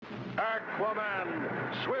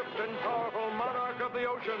AQUAMAN, swift and powerful monarch of the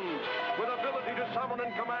oceans, with ability to summon and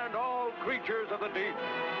command all creatures of the deep.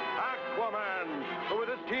 AQUAMAN, who with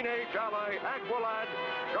his teenage ally, Aqualad,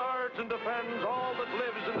 guards and defends all that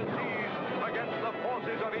lives in the seas against the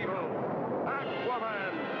forces of evil.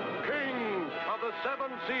 AQUAMAN, king of the seven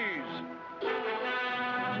seas.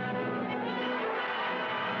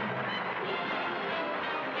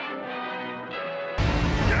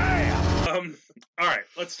 All right,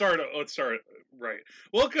 let's start right.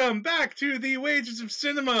 Welcome back to the Wages of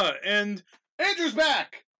Cinema, and Andrew's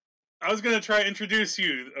back! I was going to try to introduce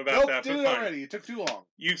you about that, do but it fine. already. It took too long.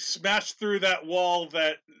 You smashed through that wall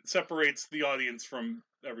that separates the audience from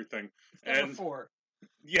everything. Number 4.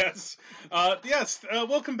 Yes.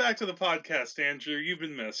 Welcome back to the podcast, Andrew. You've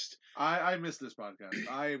been missed. I missed this podcast.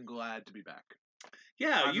 I am glad to be back.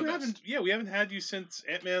 Yeah, we haven't had you since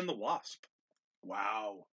Ant-Man and the Wasp.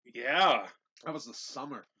 Wow. Yeah. That was the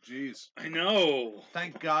summer. Jeez. I know.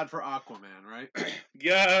 Thank God for Aquaman, right?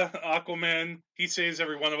 Yeah, Aquaman. He saves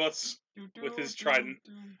every one of us with his trident.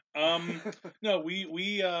 No,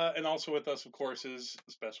 we and also with us, of course, is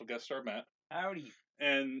special guest star Matt. Howdy.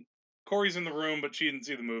 And Corey's in the room, but she didn't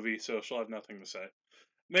see the movie, so she'll have nothing to say.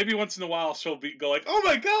 Maybe once in a while she'll go like, "Oh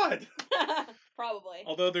my god!" Probably.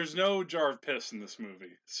 Although there's no jar of piss in this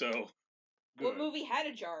movie, so. Good. What movie had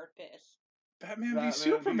a jar of piss? Batman v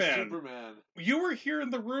Superman. Superman. You were here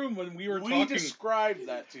in the room when we were talking. We described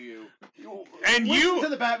that to you. And Listen to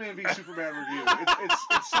the Batman v Superman review.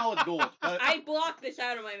 It's solid gold. I blocked this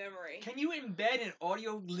out of my memory. Can you embed an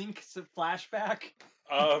audio link flashback?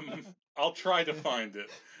 I'll try to find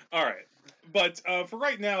it. All right, but for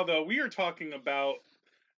right now, though, we are talking about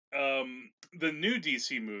the new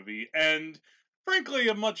DC movie, and frankly,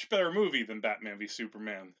 a much better movie than Batman v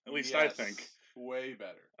Superman. At least I think. Way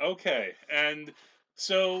better. Okay, and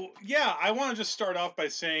so, yeah, I want to just start off by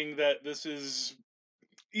saying that this is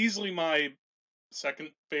easily my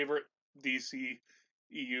second favorite DC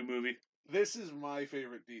EU movie. This is my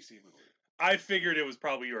favorite DC movie. I figured it was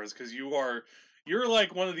probably yours, because you're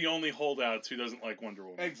like one of the only holdouts who doesn't like Wonder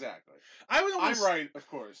Woman. Exactly. I'm right, of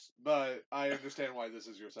course, but I understand why this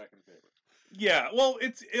is your second favorite. Yeah, well,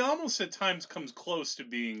 it almost at times comes close to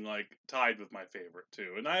being, like, tied with my favorite,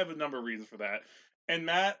 too. And I have a number of reasons for that. And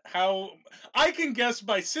Matt, how I can guess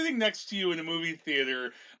by sitting next to you in a movie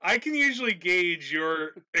theater, I can usually gauge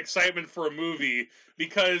your excitement for a movie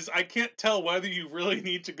because I can't tell whether you really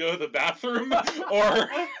need to go to the bathroom or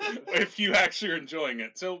if you actually are enjoying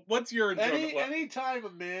it. So what's your enjoyment level? Anytime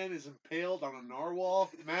a man is impaled on a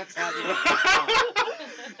narwhal, Matt's having a good time.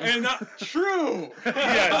 And true.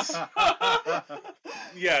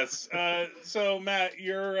 Yes. So Matt,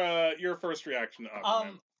 your first reaction to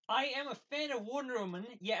Aquaman. I am a fan of Wonder Woman,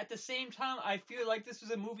 yet at the same time, I feel like this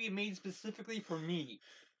was a movie made specifically for me.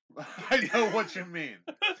 I know what you mean.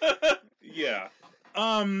 Yeah.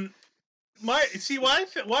 What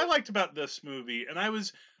I liked about this movie, and I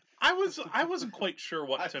wasn't quite sure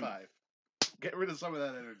what to. High five. Get rid of some of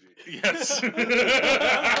that energy. Yes.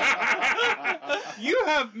 You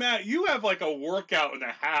have like a workout and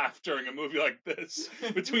a half during a movie like this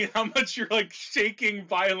between how much you're like shaking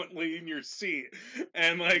violently in your seat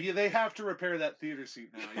and like they have to repair that theater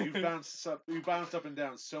seat now. You bounced up and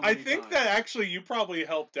down so many times. I think that actually you probably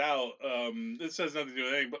helped out. This has nothing to do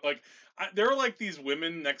with anything, but like there were like these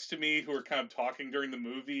women next to me who were kind of talking during the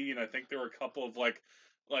movie, and I think there were a couple of like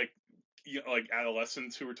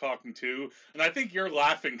adolescents who were talking too, and I think your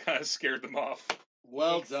laughing kind of scared them off.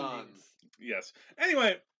 Well done. Yes.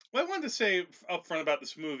 Anyway, what I wanted to say up front about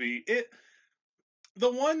this movie, the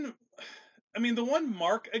one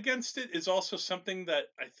mark against it is also something that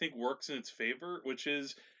I think works in its favor, which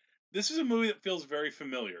is this is a movie that feels very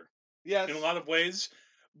familiar. Yes. In a lot of ways,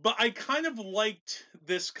 but I kind of liked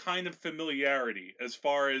this kind of familiarity as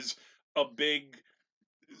far as a big,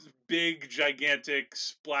 gigantic,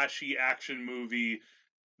 splashy action movie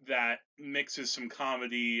that mixes some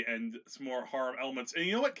comedy and some more horror elements. And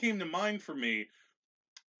you know what came to mind for me?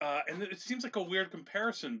 And it seems like a weird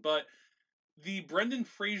comparison, but the Brendan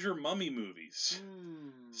Fraser Mummy movies.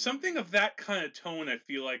 Something of that kind of tone, I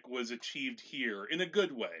feel like, was achieved here in a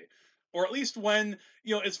good way. Or at least when,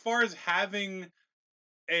 as far as having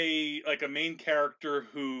a main character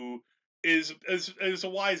who is a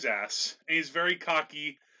wise ass, and he's very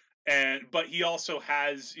cocky, but he also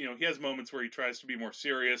has, he has moments where he tries to be more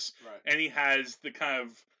serious, right. And he has the kind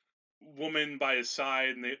of woman by his side,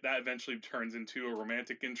 and that eventually turns into a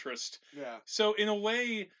romantic interest. Yeah. So in a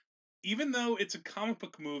way, even though it's a comic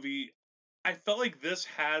book movie, I felt like this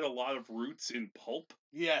had a lot of roots in pulp.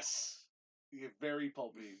 Yes. Yeah, very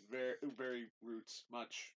pulpy, very, very roots,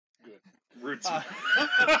 much. Roots.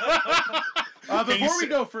 Before we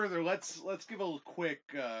go further, let's give a quick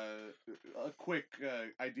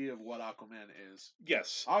idea of what Aquaman is.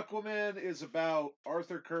 Yes. Aquaman is about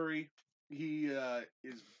Arthur Curry. He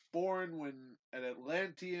is born when an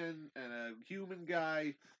Atlantean and a human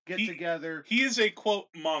guy get together. He is a, quote,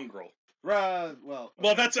 mongrel.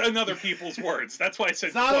 Well, that's another people's words. That's why I said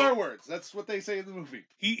it's not quote. our words. That's what they say in the movie.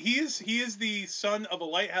 He is the son of a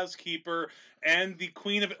lighthouse keeper and the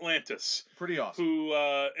Queen of Atlantis. Pretty awesome. Who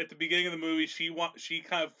at the beginning of the movie she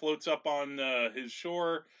kind of floats up on his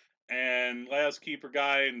shore, and lighthouse keeper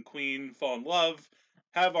guy and Queen fall in love,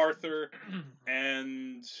 have Arthur,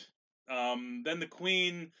 and then the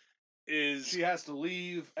Queen she has to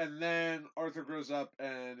leave, and then Arthur grows up,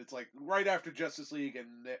 and it's like right after Justice League,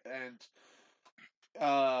 and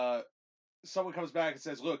someone comes back and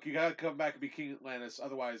says, "Look, you gotta come back and be King Atlantis,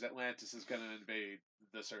 otherwise Atlantis is gonna invade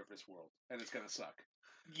the surface world, and it's gonna suck."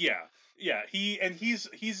 Yeah. He's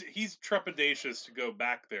trepidatious to go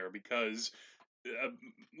back there because,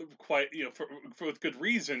 quite for with good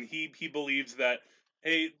reason. He believes that,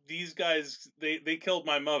 hey, these guys they killed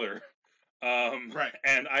my mother, right,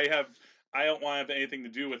 and I don't want to have anything to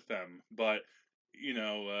do with them, but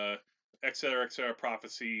et cetera,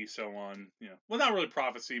 prophecy, so on. Well, not really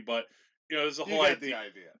prophecy, but there's a whole idea.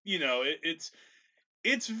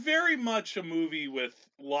 It's very much a movie with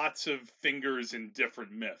lots of fingers in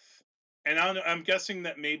different myth, and I'm guessing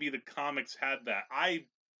that maybe the comics had that. I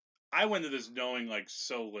went into this knowing like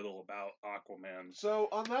so little about Aquaman. So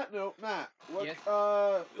on that note, Matt, Yes?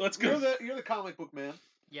 Let's go. You're the comic book man.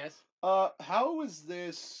 Yes. How is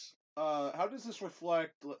this? How does this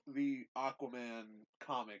reflect the Aquaman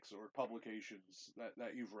comics or publications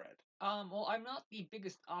that you've read? Well, I'm not the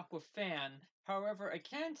biggest Aqua fan. However, I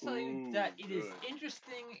can tell you that it is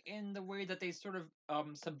interesting in the way that they sort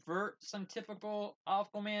of subvert some typical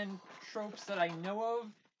Aquaman tropes that I know of.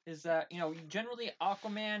 Is that generally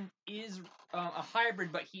Aquaman is a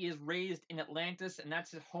hybrid, but he is raised in Atlantis, and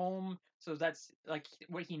that's his home. So that's like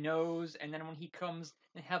what he knows. And then when he comes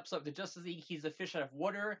and helps out the Justice League, he's a fish out of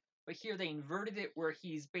water. But here they inverted it, where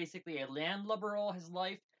he's basically a landlubber all his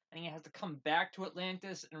life, and he has to come back to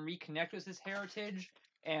Atlantis and reconnect with his heritage.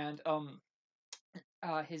 And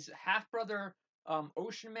his half brother,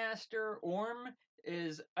 Ocean Master Orm,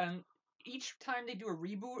 is each time they do a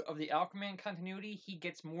reboot of the Aquaman continuity, he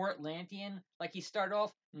gets more Atlantean. Like, he started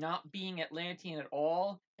off not being Atlantean at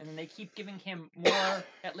all, and then they keep giving him more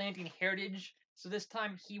Atlantean heritage. So this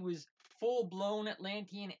time he was full-blown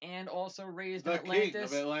Atlantean and also raised in Atlantis. The King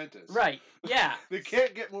of Atlantis. Right, yeah. They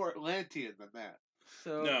can't get more Atlantean than that.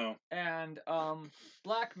 So, no. And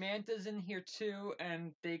Black Manta's in here too,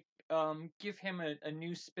 and they give him a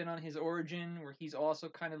new spin on his origin, where he's also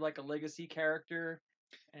kind of like a legacy character.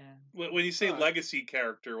 And when you say legacy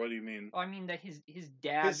character, what do you mean? I mean that his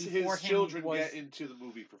dad his before him children was... get into the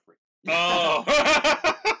movie for free. Oh.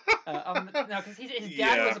 No, because his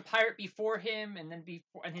dad was a pirate before him, and then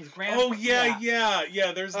and his grandpa. Oh yeah.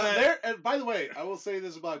 There's that. And by the way, I will say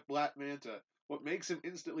this about Black Manta: what makes him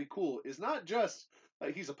instantly cool is not just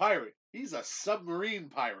that he's a pirate; he's a submarine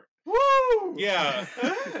pirate. Woo! Yeah.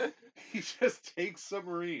 He just takes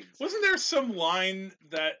submarines. Wasn't there some line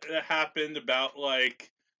that happened about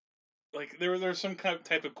like there's some kind of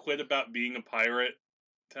type of quid about being a pirate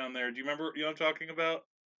down there? Do you remember? You know what I'm talking about?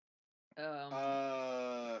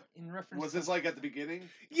 In reference, was this like at the beginning?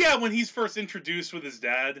 Yeah, when he's first introduced with his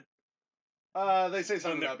dad. They say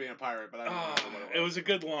something about being a pirate, but I don't remember what it was a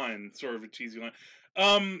good line, sort of a cheesy line.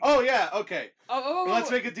 Oh yeah, okay. Let's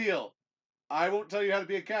oh. make a deal. I won't tell you how to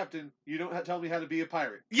be a captain. You don't tell me how to be a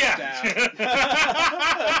pirate. Yeah.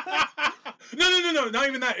 No. Not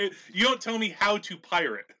even that. You don't tell me how to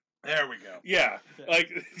pirate. There we go. Yeah,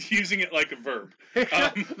 like using it like a verb.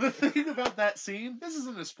 The thing about that scene, this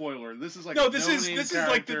isn't a spoiler. This is like this is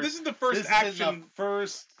the first action.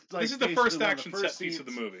 This is the first action set piece of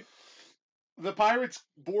the movie. The pirates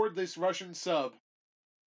board this Russian sub.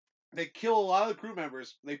 They kill a lot of the crew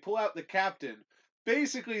members. They pull out the captain.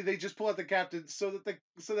 Basically, they just pull out the captain so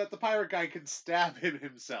that the pirate guy can stab him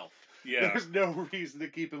himself. Yeah. There's no reason to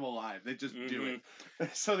keep him alive. They just do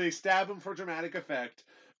it. So they stab him for dramatic effect,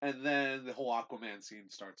 and then the whole Aquaman scene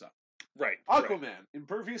starts up. Right. Aquaman, right.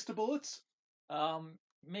 Impervious to bullets?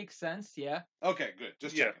 Makes sense, yeah. Okay, good.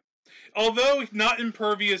 Just checking. Although not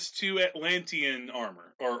impervious to Atlantean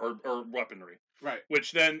armor or weaponry. Right.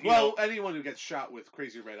 Which then anyone who gets shot with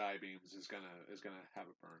crazy red eye beams is gonna have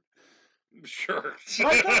a burn. Sure. But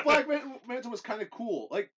I thought Black Manta was kind of cool.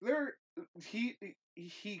 Like he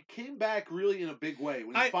came back really in a big way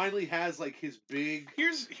when he finally has like his big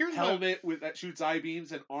here's helmet with that shoots eye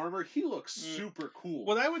beams and armor. He looks super cool.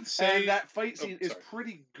 What I would say, and that fight scene is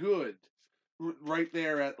pretty good. Right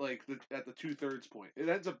there at like the 2/3 point, it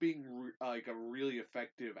ends up being like a really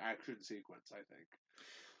effective action sequence. I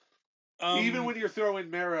think, even when you're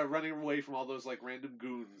throwing Mara running away from all those like random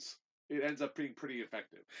goons, it ends up being pretty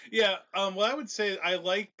effective. Yeah. What I would say, I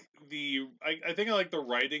like I think I like the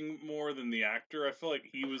writing more than the actor. I feel like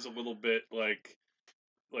he was a little bit like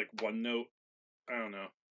one note. I don't know.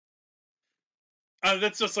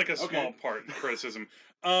 That's just like a small part in criticism.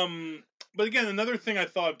 But again, another thing I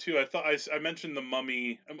thought too. I mentioned the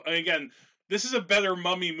Mummy. Again, this is a better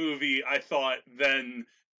Mummy movie, I thought, than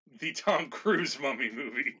the Tom Cruise Mummy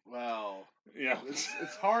movie. Wow. Yeah,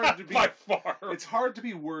 it's hard to be by far. It's hard to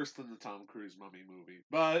be worse than the Tom Cruise Mummy movie,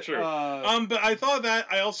 but sure. But I thought that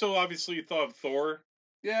I also obviously thought of Thor.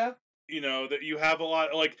 Yeah. You know that you have a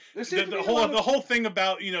lot like the whole thing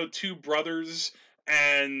about two brothers.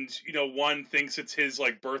 And one thinks it's his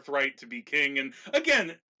like birthright to be king, and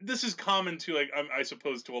again, this is common to like I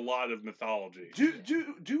suppose to a lot of mythology.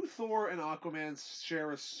 Do Thor and Aquaman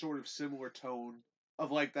share a sort of similar tone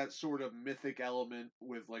of like that sort of mythic element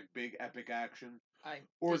with like big epic action?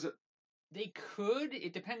 Is it? They could.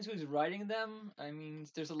 It depends who's writing them. I mean,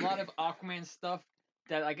 there's a lot of Aquaman stuff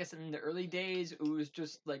that I guess in the early days it was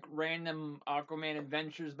just like random Aquaman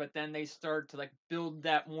adventures, but then they start to like build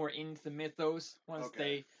that more into the mythos once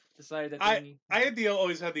they decided that I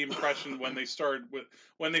always had the impression when they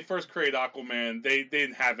first created Aquaman, they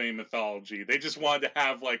didn't have any mythology. They just wanted to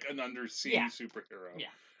have like an undersea superhero.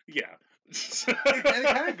 Yeah. And it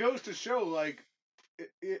kind of goes to show like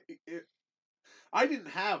I didn't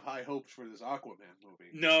have high hopes for this Aquaman movie.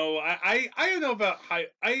 No, I don't know about high.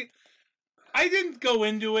 I didn't go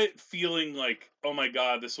into it feeling like, oh my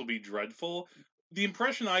god, this will be dreadful. The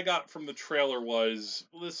impression I got from the trailer was,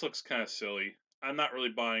 well, this looks kind of silly. I'm not really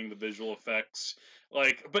buying the visual effects.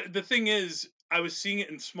 But the thing is, I was seeing it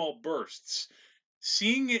in small bursts.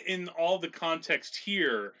 Seeing it in all the context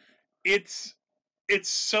here, it's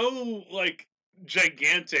so like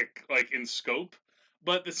gigantic, like in scope,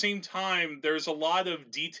 but at the same time, there's a lot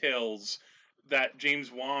of details that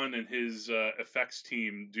James Wan and his effects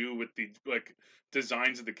team do with the like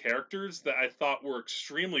designs of the characters that I thought were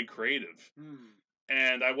extremely creative,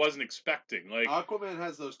 and I wasn't expecting. Like Aquaman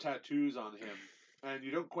has those tattoos on him, and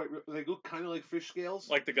you don't quite. They look kind of like fish scales,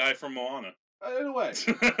 like the guy from Moana. In a way,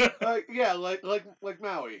 yeah, like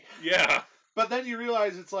Maui. Yeah, but then you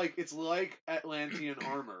realize it's like Atlantean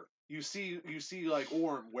armor. You see like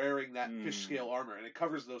Orm wearing that fish scale armor, and it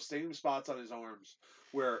covers those same spots on his arms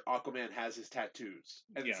where Aquaman has his tattoos,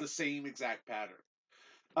 and it's the same exact pattern.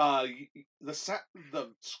 The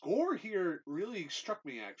score here really struck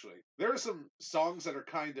me. Actually, there are some songs that are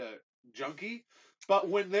kind of junky, but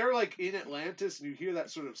when they're like in Atlantis and you hear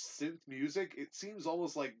that sort of synth music, it seems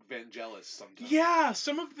almost like Vangelis sometimes. Yeah,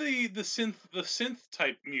 some of the synth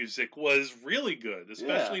type music was really good,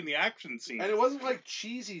 especially in the action scene. And it wasn't like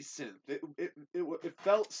cheesy synth. It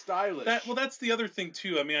felt stylish. That's the other thing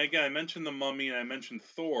too. I mean, again, I mentioned the Mummy and I mentioned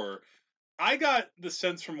Thor. I got the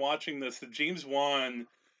sense from watching this that James Wan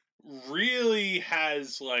really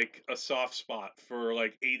has like a soft spot for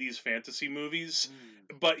like 80s fantasy movies,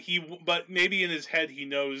 but maybe in his head he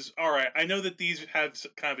knows, all right, I know that these have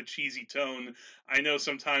kind of a cheesy tone. I know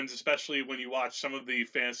sometimes, especially when you watch some of the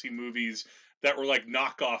fantasy movies that were like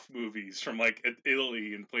knockoff movies from like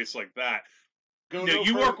Italy and places like that,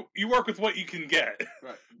 you work with what you can get.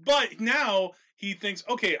 Right. But now he thinks,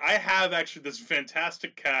 okay, I have actually this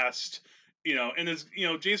fantastic cast.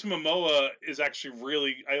 And Jason Momoa is actually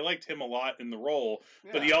really, I liked him a lot in the role,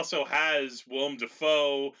 but he also has Willem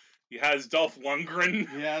Dafoe, he has Dolph Lundgren,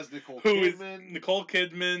 he has Nicole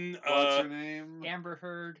Kidman. What's her name? Amber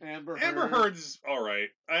Heard. Amber Heard's all right.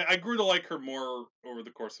 I grew to like her more over the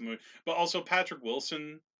course of the movie, but also Patrick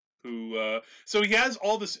Wilson, who so he has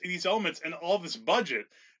all these elements and all this budget,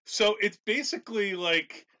 so it's basically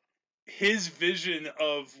like his vision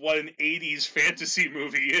of what an 80s fantasy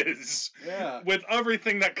movie is, with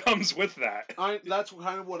everything that comes with that. That's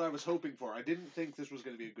kind of what I was hoping for. I didn't think this was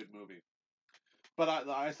going to be a good movie, but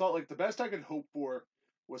I thought like the best I could hope for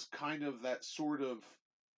was kind of that sort of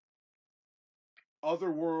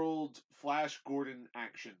otherworld Flash Gordon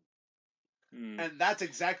action. And that's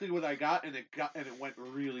exactly what I got, and it went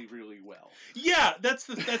really, really well. Yeah, that's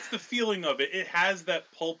the feeling of it. It has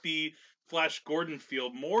that pulpy Flash Gordon feel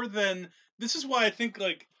more than. This is why I think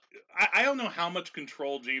like I don't know how much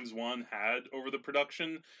control James Wan had over the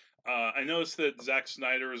production. I noticed that Zack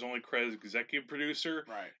Snyder is only credited as executive producer.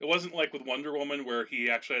 Right. It wasn't like with Wonder Woman where he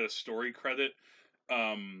actually had a story credit.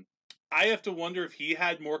 I have to wonder if he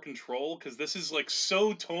had more control, because this is like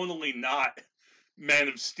so tonally not Man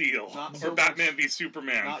of Steel Not or so Batman much- v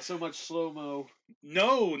Superman. Not so much slow-mo.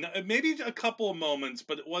 No, maybe a couple of moments,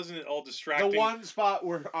 but it wasn't at all distracting. The one spot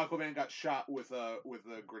where Aquaman got shot with a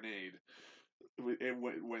grenade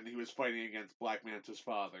when he was fighting against Black Manta's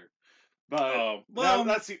father. But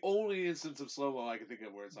that's the only instance of slow-mo I can think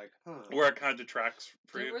of where it's like, huh. Where it kind of detracts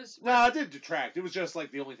for There you. was No, it didn't detract. It was just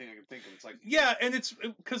like the only thing I could think of. It's like, Yeah, and it's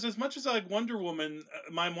because as much as I like Wonder Woman,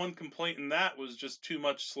 my one complaint in that was just too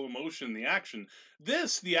much slow motion in the action.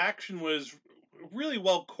 The action was really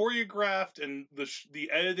well choreographed, and the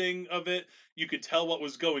editing of it, you could tell what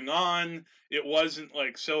was going on. It wasn't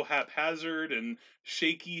like so haphazard and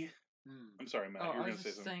shaky. I'm sorry, Matt. Oh, You were I going was to say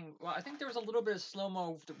just something. saying. Well, I think there was a little bit of slow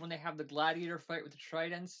mo when they have the gladiator fight with the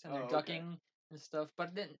tridents and they're Oh, okay. ducking and stuff.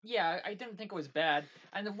 But then, yeah, I didn't think it was bad.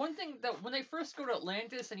 And the one thing that when they first go to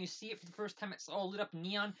Atlantis and you see it for the first time, it's all lit up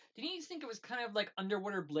neon. Didn't you think it was kind of like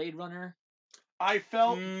underwater Blade Runner? I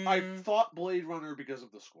thought Blade Runner because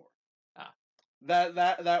of the score. Ah.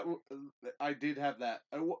 That I did have that.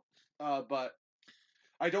 But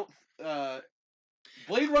I don't.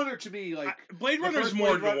 Blade Runner to me, like Blade the Runner's first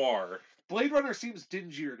more Blade noir. Blade Runner seems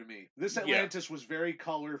dingier to me. This Yeah. Atlantis was very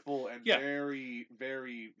colorful and Yeah. very,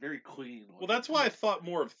 very, very clean. Well, that's why I thought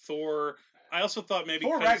more of Thor. I also thought maybe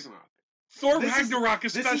Thor Ragnarok. Thor This is- Ragnarok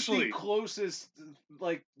This is especially. the closest.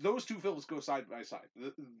 Like those two films go side by side.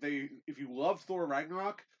 If you love Thor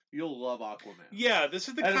Ragnarok, you'll love Aquaman. Yeah, this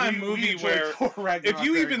is the And kind we of movie enjoyed where Thor Ragnarok if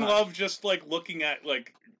you very even much. love just like looking at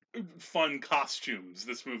like fun costumes,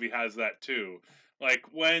 this movie has that too. Like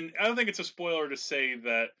when I don't think it's a spoiler to say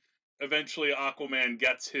that eventually Aquaman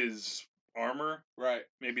gets his armor, Right.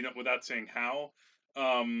 maybe not without saying how. It's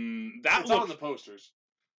on the posters.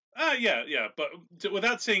 Yeah, but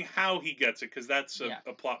without saying how he gets it, because that's Yeah.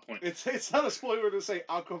 a plot point. It's not a spoiler to say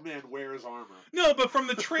Aquaman wears armor. No, but from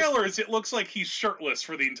the trailers, it looks like he's shirtless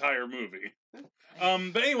for the entire movie.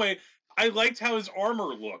 But anyway, I liked how his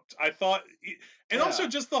armor looked. I thought, and also Yeah.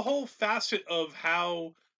 just the whole facet of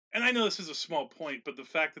how, and I know this is a small point, but the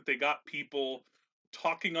fact that they got people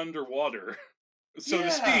talking underwater, so to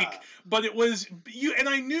speak. But it was and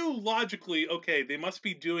I knew logically, okay, they must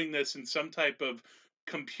be doing this in some type of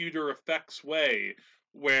computer effects way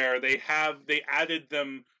where they added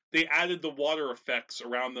the water effects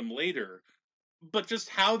around them later. But just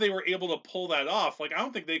how they were able to pull that off, like I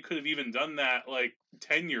don't think they could have even done that like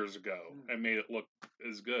 10 years ago and made it look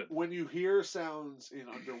as good. When you hear sounds in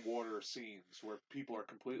underwater scenes where people are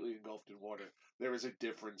completely engulfed in water, there is a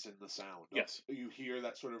difference in the sound. Yes. You hear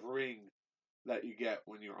that sort of ring that you get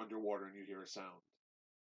when you're underwater and you hear a sound.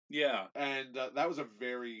 Yeah. And that was a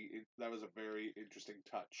very interesting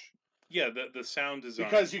touch. Yeah, the sound design.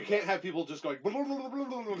 Because you can't have people just going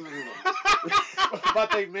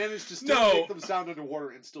but they managed to still make them sound underwater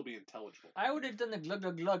and still be intelligible. I would have done the glug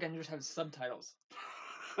glug glug and just have subtitles.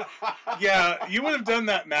 Yeah, you would have done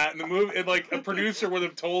that, Matt, in the movie. And like a producer would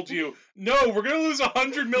have told you, "No, we're gonna lose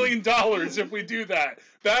 $100 million if we do that.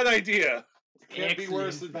 Bad idea." Can't be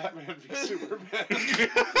worse than Batman v Superman.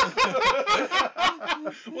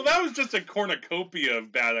 Well, that was just a cornucopia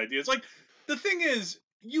of bad ideas. Like the thing is,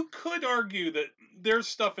 you could argue that there's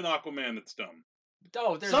stuff in Aquaman that's dumb.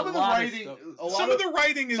 Oh, there's some a of the lot writing, of stuff. Some of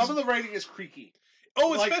the writing is creaky. Oh,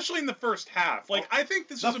 like, especially in the first half. Like, I think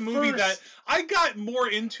this is a movie that I got more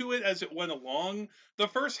into it as it went along. The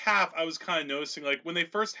first half, I was kind of noticing, like, when they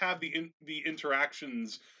first have the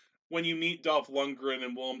interactions, when you meet Dolph Lundgren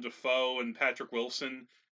and Willem Dafoe and Patrick Wilson,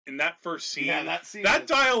 in that first scene, that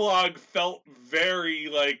dialogue felt very,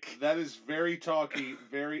 like... That is very talky,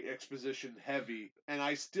 very exposition heavy, and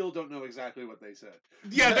I still don't know exactly what they said.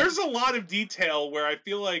 Yeah, there's a lot of detail where I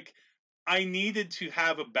feel like I needed to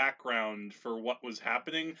have a background for what was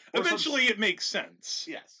happening. Eventually, it makes sense.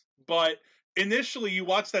 Yes. But initially, you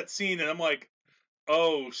watch that scene, and I'm like,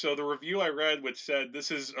 oh, so the review I read which said, this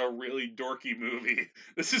is a really dorky movie.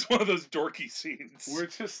 This is one of those dorky scenes. We're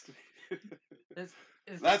just...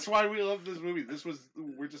 That's why we love this movie.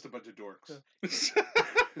 We're just a bunch of dorks.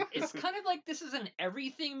 It's kind of like this is an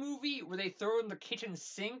everything movie where they throw in the kitchen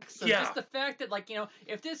sink. So Yeah. just the fact that, like, you know,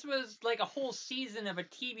 if this was like a whole season of a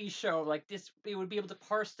TV show, like this, they would be able to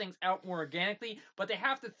parse things out more organically. But they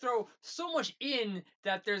have to throw so much in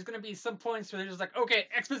that there's going to be some points where they're just like, okay,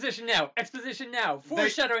 exposition now,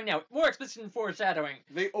 foreshadowing now, more exposition, foreshadowing.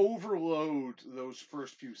 They overload those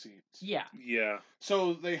first few scenes. Yeah. Yeah.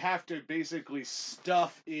 So they have to basically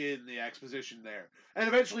stuff in the exposition there. And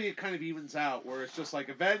eventually it kind of evens out, where it's just like,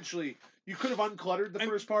 eventually you could have uncluttered the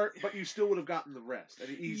first part, but you still would have gotten the rest, and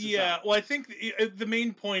it eases up. Well, I think the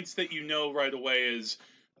main points that you know right away is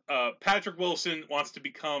Patrick Wilson wants to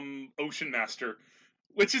become Ocean Master,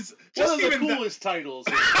 which is just one of the coolest titles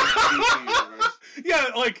in the DC universe. Yeah,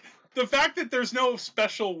 like the fact that there's no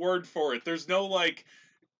special word for it. There's no like,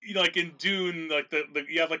 you know, like in Dune, like the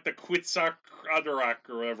you have like the Quetzalcoatl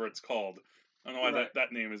or whatever it's called. I don't know why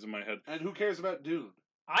that name is in my head. And who cares about Dune?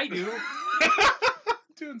 I do.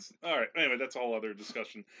 Dune's all right. Anyway, that's a whole other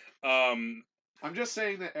discussion. I'm just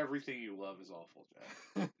saying that everything you love is awful,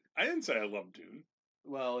 Jack. I didn't say I love Dune.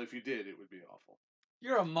 Well, if you did, it would be awful.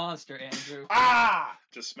 You're a monster, Andrew.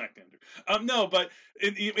 Just smacked Andrew. No, but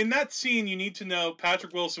in that scene, you need to know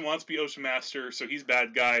Patrick Wilson wants to be Ocean Master, so he's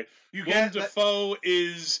bad guy. Willem Dafoe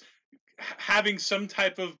is having some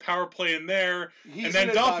type of power play in there, and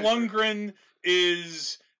then Dolph Lundgren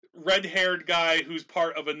is red-haired guy who's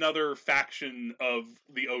part of another faction of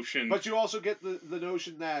the ocean. But you also get the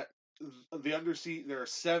notion that the undersea, there are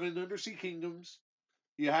 7 undersea kingdoms.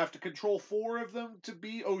 You have to control 4 of them to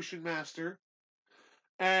be Ocean Master.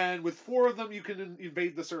 And with 4 of them, you can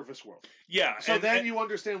invade the surface world. Yeah. So then you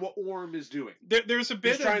understand what Orm is doing. There's a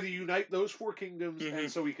bit He's trying to unite those 4 kingdoms,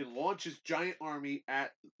 and so he can launch his giant army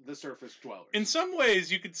at the surface dwellers. In some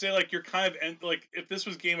ways, you could say, like, you're kind of... like, if this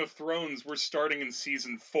was Game of Thrones, we're starting in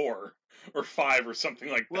season 4 or 5 or something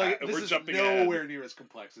like that. This we're is jumping nowhere near as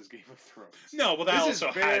complex as Game of Thrones. No, well, that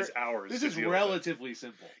also has hours. This is relatively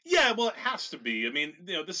simple. Yeah, well, it has to be. I mean,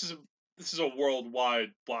 you know, this is a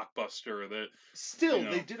worldwide blockbuster that... Still, you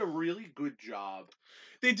know, they did a really good job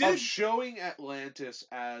they did of showing Atlantis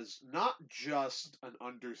as not just an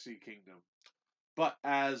undersea kingdom, but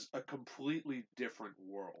as a completely different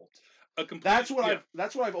world. That's what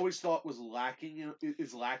I've always thought was lacking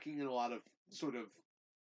in a lot of sort of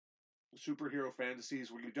superhero fantasies,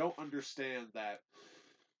 where you don't understand that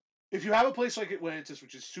if you have a place like Atlantis,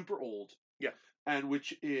 which is super old, and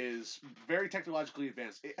which is very technologically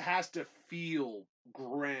advanced, it has to feel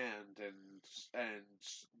grand and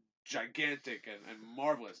gigantic and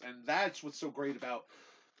marvelous. And that's what's so great about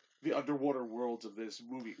the underwater worlds of this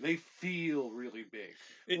movie. They feel really big.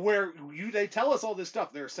 They tell us all this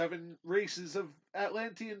stuff. There are 7 races of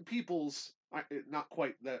Atlantean peoples. Not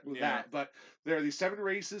quite that, but there are these 7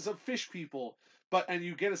 races of fish people. And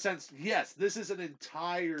you get a sense, yes, this is an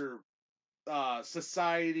entire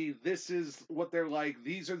society. This is what they're like.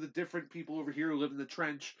 These are the different people over here who live in the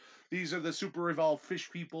trench. These are the super evolved fish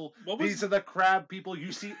people. These are the crab people.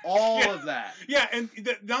 You see all of that. Yeah, and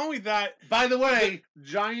not only that... By the way,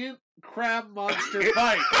 giant crab monster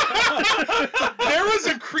fight. There was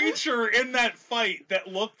a creature in that fight that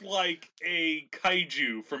looked like a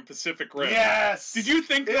kaiju from Pacific Rim. Yes. Did you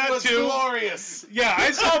think that was too? Glorious. Yeah,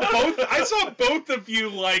 I saw both of you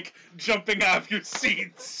like jumping out of your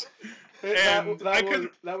seats. And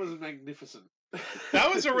that was magnificent.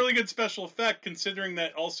 That was a really good special effect, considering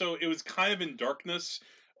that also it was kind of in darkness.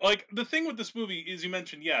 Like, the thing with this movie is, you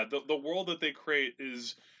mentioned, the world that they create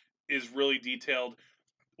is really detailed.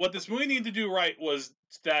 What this movie needed to do right was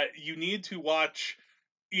that you need to watch,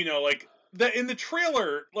 you know, like, in the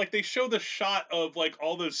trailer, like, they show the shot of, like,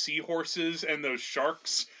 all those seahorses and those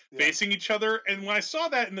sharks facing each other, and when I saw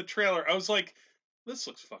that in the trailer, I was like, this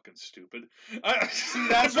looks fucking stupid. See,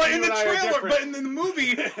 that's but in the trailer, but in the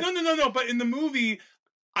movie, no. But in the movie,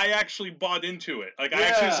 I actually bought into it. Like, I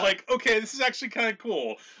actually was like, okay, this is actually kind of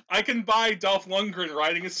cool. I can buy Dolph Lundgren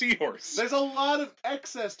riding a seahorse. There's a lot of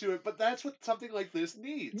excess to it, but that's what something like this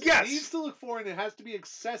needs. Yes. It needs to look foreign. It has to be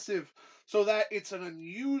excessive so that it's an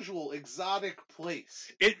unusual, exotic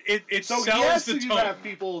place. It so sells the tone. You have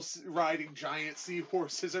people riding giant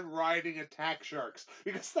seahorses and riding attack sharks,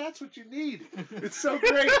 because that's what you need. It's so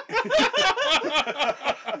great.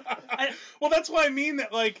 Well, that's why I mean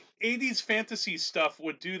that, like, 80s fantasy stuff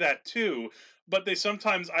would do that too, but they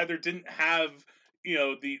sometimes either didn't have, you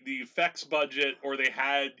know, the effects budget, or they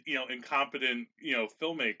had, you know, incompetent, you know,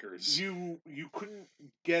 filmmakers. You couldn't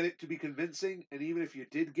get it to be convincing, and even if you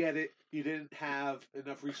did get it, you didn't have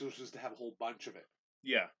enough resources to have a whole bunch of it.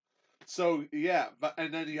 Yeah. So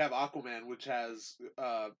and then you have Aquaman, which has a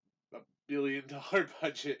 $1 billion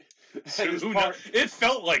budget. So it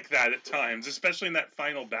felt like that at times, especially in that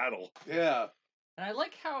final battle. Yeah. And I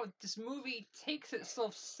like how this movie takes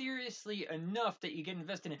itself seriously enough that you get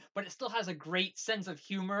invested in it, but it still has a great sense of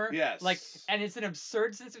humor. Yes. And it's an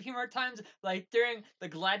absurd sense of humor at times. Like during the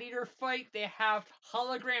gladiator fight, they have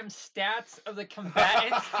hologram stats of the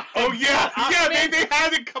combatants. Oh yeah, Aquaman- they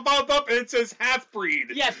had it come up and it says half breed.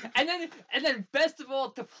 Yes, and then best of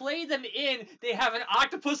all, to play them in, they have an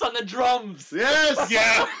octopus on the drums. Yes.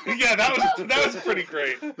 Yeah, that was pretty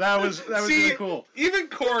great. That was really cool. Even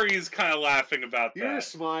Corey is kind of laughing about You're that.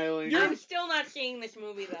 smiling. I'm still not seeing this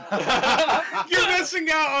movie though. You're missing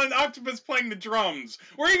out on Octopus playing the drums.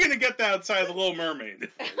 Where are you going to get that outside of The Little Mermaid?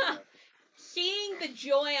 Seeing the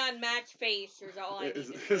joy on Matt's face is all I need to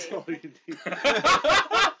see. Is all you need.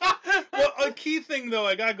 Well, a key thing, though,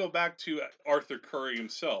 I gotta go back to Arthur Curry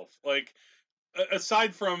himself. Like,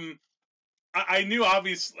 aside from... I knew,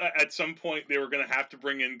 obviously, at some point they were gonna have to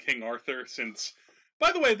bring in King Arthur, since...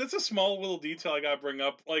 By the way, that's a small little detail I gotta bring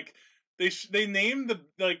up. Like, they named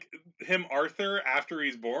him Arthur after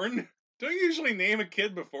he's born. Don't you usually name a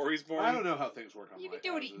kid before he's born? I don't know how things work on You can White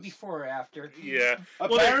do it Houses. before or after. Yeah.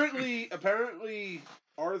 Apparently,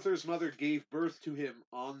 Arthur's mother gave birth to him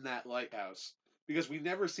on that lighthouse because we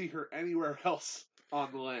never see her anywhere else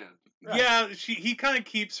on the land. Right. Yeah, he kind of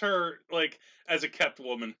keeps her like as a kept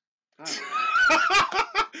woman. I don't know.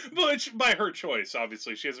 Well, it's by her choice.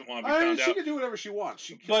 Obviously, she doesn't want to be I mean, found she out. can do whatever she wants.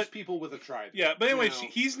 She kills But- people with a trident. Yeah, but anyway, You know.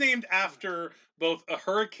 he's named after both a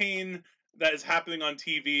hurricane that is happening on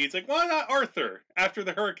TV. It's like, why not Arthur after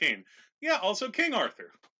the hurricane? Yeah, also King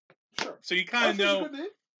Arthur. Sure. So you kind of Arthur's a know. good name.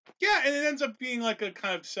 Yeah, and it ends up being like a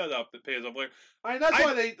kind of setup that pays off later. I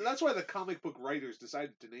mean, that's why the comic book writers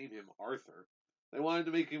decided to name him Arthur. They wanted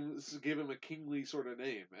to give him a kingly sort of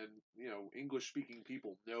name, and English speaking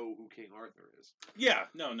people know who King Arthur is. Yeah,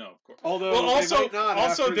 no, of course. Although Well, they might not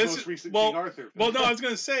also after the this most is- recent well- King Arthur. Well, no, I was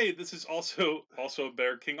gonna say this is also a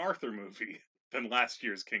better King Arthur movie than last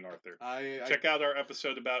year's King Arthur. Check out our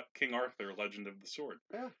episode about King Arthur, Legend of the Sword.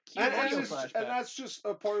 Yeah. Cute audio And flashback. that's just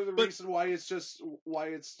a part of the But- reason why it's just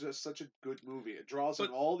such a good movie. It draws on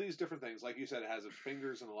all these different things, like you said. It has its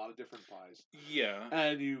fingers in a lot of different pies, Yeah.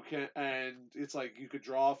 and it's like you could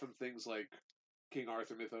draw from things like King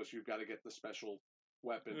Arthur mythos. You've got to get the special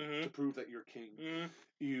weapon Mhm. to prove that you're king.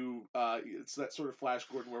 Mm. It's that sort of Flash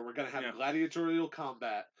Gordon where we're going to have Yeah. gladiatorial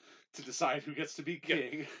combat to decide who gets to be Yeah.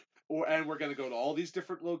 king. And we're going to go to all these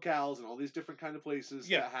different locales and all these different kind of places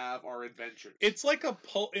Yeah. to have our adventures. It's like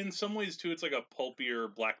in some ways too. It's like a pulpier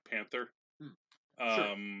Black Panther.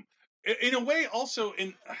 Sure. In a way, also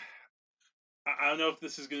I don't know if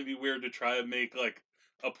this is going to be weird to try to make like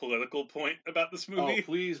a political point about this movie. Oh,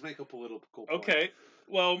 please make a political point. Okay.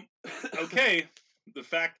 Well, okay. The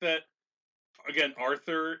fact that, again,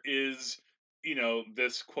 Arthur is,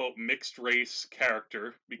 this, quote, mixed race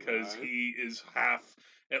character because Right. he is half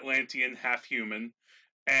Atlantean, half human.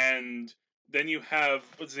 And then you have,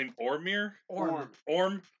 what's his name, Ormir? Orm.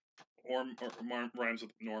 Orm rhymes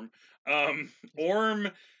with Norm.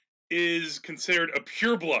 Orm is considered a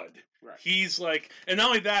pureblood. Right. He's like, and not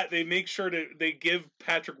only that, they make sure they give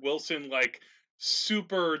Patrick Wilson like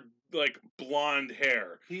super like blonde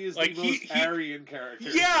hair. He is Like, the he- most Aryan character.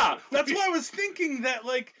 Yeah, that's why I was thinking that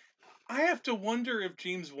like I have to wonder if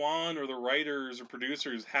James Wan or the writers or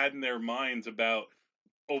producers had in their minds about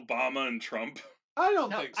Obama and Trump. I don't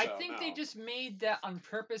No, think so. I think they just made that on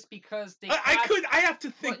purpose because they. I have to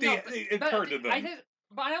think Well, no, it but occurred to them.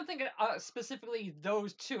 But I don't think specifically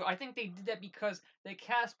those two. I think they did that because they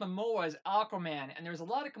cast Momoa as Aquaman, and there's a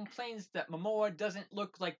lot of complaints that Momoa doesn't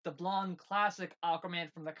look like the blonde classic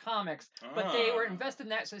Aquaman from the comics. But they were Ah. invested in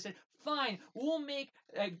that, so they said, "Fine, we'll make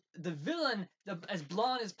the villain as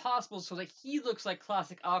blonde as possible, so that he looks like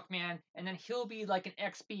classic Aquaman, and then he'll be like an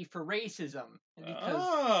XP for racism." Because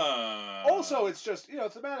Also, it's just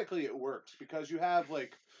thematically it works because you have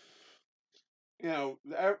like.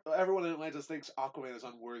 Everyone in Atlantis thinks Aquaman is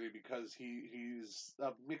unworthy because he's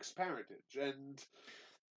of mixed parentage, and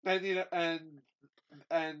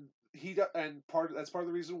that's part of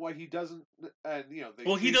the reason why he doesn't,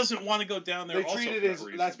 he doesn't want to go down there. They Also treated for that his.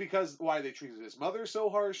 reason. That's because why they treated his mother so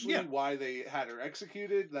harshly. Yeah. Why they had her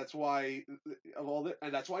executed. That's why of all that,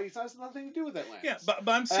 and that's why he has nothing to do with Atlantis. Yeah, but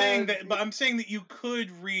I'm saying And- that. But I'm saying that you could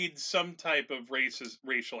read some type of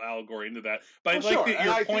racial allegory into that. But I Well, like sure, that and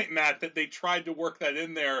your I point, think- Matt, that they tried to work that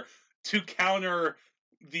in there to counter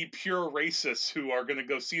the pure racists who are going to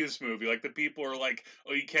go see this movie. Like the people are like,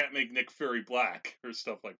 "Oh, you can't make Nick Fury black" or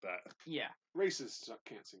stuff like that. yeah, Racists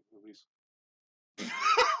can't see movies.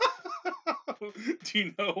 Do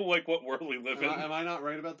you know like what world we live in? Am I not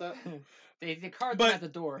right about that? they card But- them at the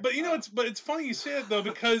door. But it's funny you say it though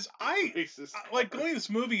because Racist. like going to this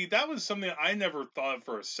movie, that was something I never thought of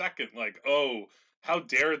for a second. Like, oh, how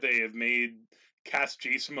dare they have made cast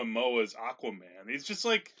Jason Momoa as Aquaman? He's just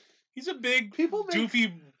like, he's a big,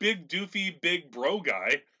 doofy, big bro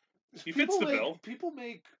guy. He fits the bill. People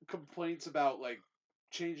make complaints about like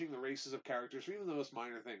changing the races of characters for even the most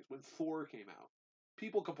minor things. When Thor came out,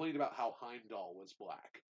 people complained about how Heimdall was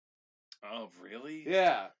black. Oh, really?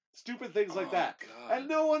 Yeah, stupid things like that. God. And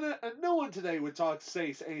no one today would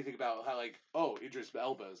say anything about how like, oh, Idris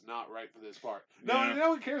Elba is not right for this part. No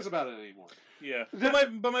one cares about it anymore. Yeah,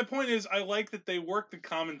 but my point is, I like that they work the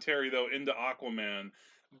commentary though into Aquaman,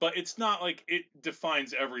 but it's not like it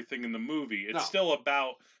defines everything in the movie. It's still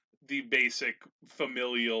about the basic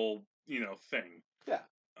familial, thing. Yeah.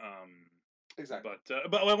 Exactly.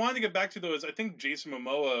 But what I wanted to get back to though is I think Jason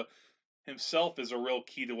Momoa himself is a real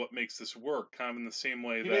key to what makes this work, kind of in the same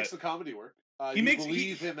way he makes the comedy work. You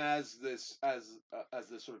believe him as this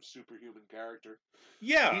sort of superhuman character.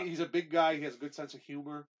 Yeah, he's a big guy. He has a good sense of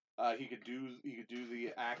humor. He could do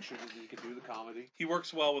the action and he could do the comedy. He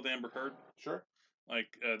works well with Amber Heard. Sure. Like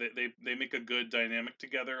they make a good dynamic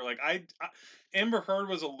together. Like Amber Heard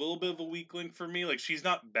was a little bit of a weak link for me. Like she's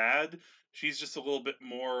not bad. She's just a little bit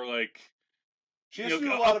more like she has to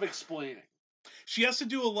do a lot of explaining. She has to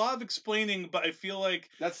do a lot of explaining, but I feel like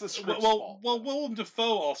that's the script's fault. Well, Willem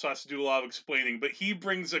Dafoe also has to do a lot of explaining, but he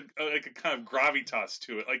brings a kind of gravitas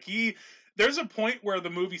to it. Like there's a point where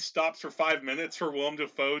the movie stops for 5 minutes for Willem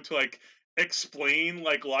Dafoe to like explain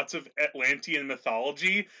like lots of Atlantean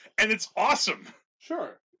mythology, and it's awesome.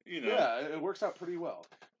 Sure, yeah, it works out pretty well.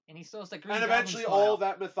 And he still has the Green Goblin eventually smile. All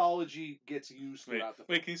that mythology gets used throughout the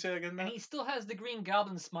film. Wait, can you say that again, Matt? And he still has the Green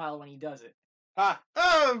Goblin smile when he does it. I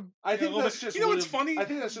think that's just what's funny? I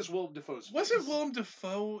think that's just Willem Dafoe's face. Wasn't Willem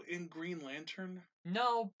Dafoe in Green Lantern?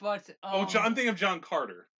 No, but I'm thinking of John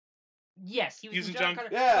Carter. Yes, he was in John Carter.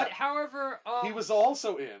 Yeah. But however, he was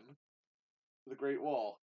also in The Great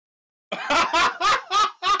Wall.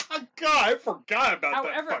 God, I forgot about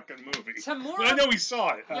that fucking movie. I know we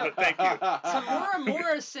saw it, but thank you. Tamora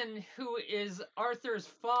Morrison, who is Arthur's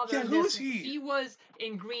father. Yeah, who is he? He was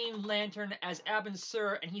in Green Lantern as Abin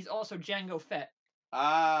Sur, and he's also Jango Fett.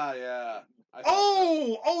 Ah, yeah.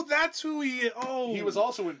 That's who he is. Oh. He was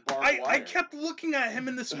also in Barbed Wire. I kept looking at him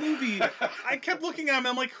in this movie. I kept looking at him.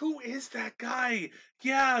 I'm like, who is that guy?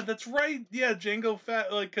 Yeah, that's right. Yeah, Jango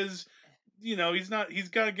Fett, like, because... he's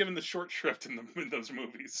got to give him the short shrift in those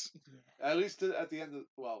movies. At least at the end of,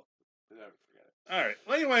 well, never forget it. All right.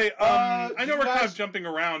 Well, anyway, I know we're kind of jumping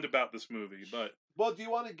around about this movie, but... Well, do you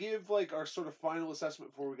want to give, like, our sort of final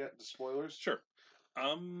assessment before we get into spoilers? Sure.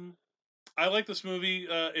 I like this movie.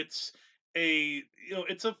 It's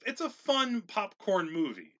a fun popcorn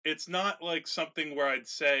movie. It's not like something where I'd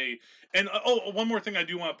say... And, one more thing I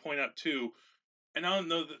do want to point out, too. And I don't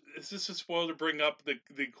know, is this a spoiler to bring up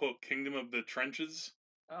the quote Kingdom of the Trenches?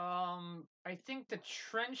 I think the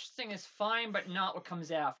trench thing is fine, but not what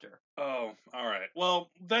comes after. Oh, all right. Well,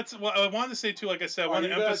 that's what I wanted to say too. Like I said, I want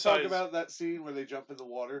to emphasize. Talk about that scene where they jump in the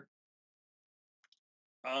water.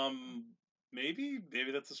 Maybe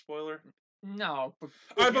that's a spoiler. All No,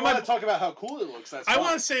 right, but I want to talk about how cool it looks. I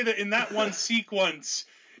want to say that in that one sequence,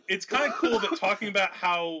 it's kind of cool that talking about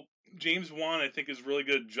how James Wan, I think, is really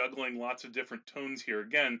good at juggling lots of different tones here.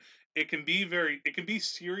 Again, it can be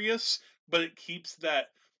serious, but it keeps that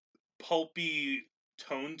pulpy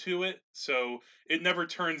tone to it, so it never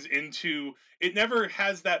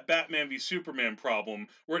has that Batman v Superman problem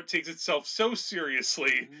where it takes itself so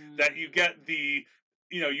seriously that you get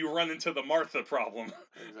you run into the Martha problem.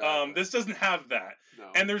 Exactly. This doesn't have that. No.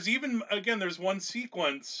 And there's one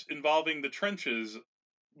sequence involving the trenches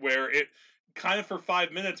where it kind of for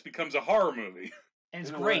 5 minutes becomes a horror movie. And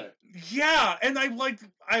it's great. Yeah, and I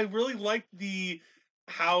really liked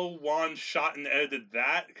how Wan shot and edited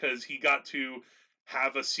that, because he got to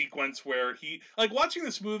have a sequence where he, like, watching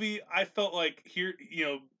this movie, I felt like here,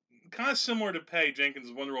 kind of similar to Patty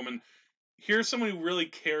Jenkins' Wonder Woman, here's someone who really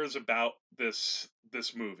cares about this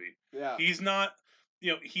movie. Yeah. He's not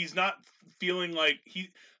feeling like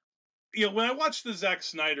when I watch the Zack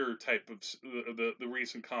Snyder type of the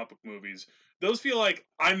recent comic book movies, those feel like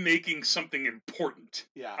I'm making something important.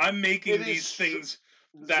 Yeah. I'm making these things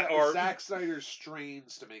that are... Zack Snyder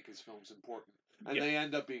strains to make his films important, and they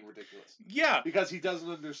end up being ridiculous. Yeah. Because he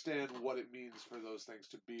doesn't understand what it means for those things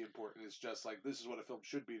to be important. It's just like, this is what a film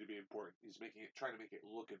should be to be important. He's trying to make it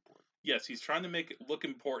look important. Yes, he's trying to make it look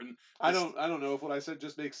important. I don't know if what I said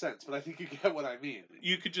just makes sense, but I think you get what I mean.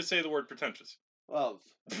 You could just say the word pretentious. Well...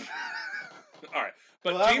 All right,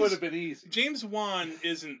 but that would have been easy. James Wan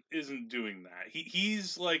isn't doing that.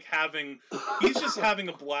 He's just having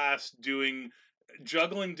a blast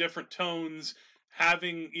juggling different tones,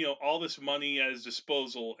 having, all this money at his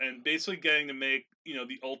disposal and basically getting to make,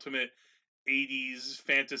 the ultimate 80s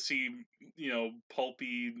fantasy,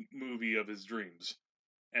 pulpy movie of his dreams.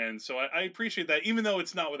 And so I appreciate that, even though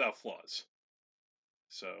it's not without flaws.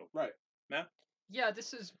 So, Right. Matt? Yeah,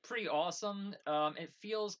 this is pretty awesome. It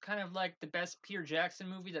feels kind of like the best Peter Jackson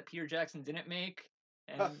movie that Peter Jackson didn't make.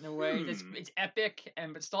 And in a way, it's epic,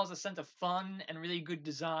 but still has a sense of fun and really good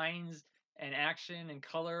designs and action and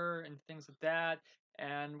color and things like that.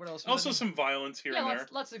 And what else? Also, some violence here and there.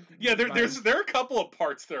 Lots of there are a couple of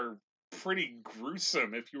parts that are pretty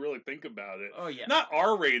gruesome if you really think about it. Oh yeah, not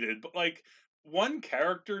R-rated, but like one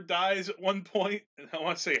character dies at one point, and I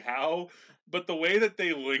want to say how, but the way that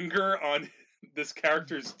they linger on this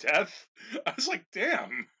character's death, I was like,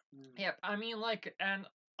 damn. Yeah, I mean, and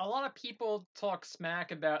a lot of people talk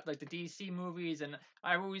smack about like the DC movies, and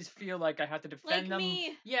I always feel like I have to defend them.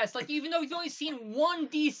 Me. Yes, even though you've only seen one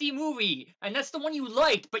DC movie, and that's the one you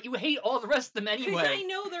liked, but you hate all the rest of them anyway. Because I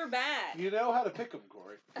know they're bad. You know how to pick them,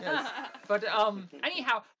 Corey. Yes. But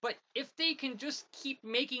anyhow, if they can just keep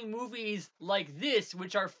making movies like this,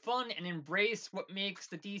 which are fun and embrace what makes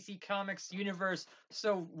the DC Comics universe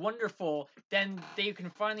so wonderful, then they can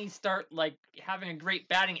finally start like having a great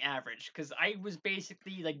batting average. Because I was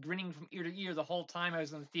basically like grinning from ear to ear the whole time I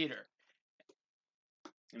was in the theater.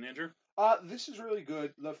 And Andrew? This is really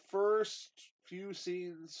good. The first few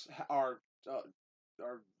scenes are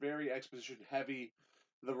very exposition heavy.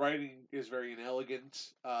 The writing is very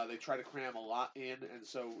inelegant. They try to cram a lot in, and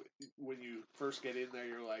so when you first get in there,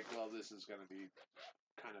 you're like, well, this is going to be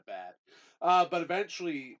kind of bad. But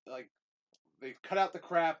eventually, like, they cut out the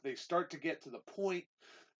crap, they start to get to the point,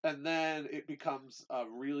 and then it becomes a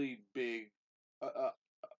really big,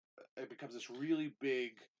 it becomes this really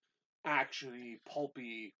big, action-y,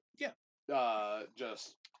 pulpy,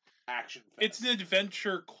 just action fest. It's an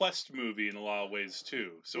adventure quest movie in a lot of ways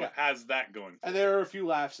too, so it has that going for and there are a few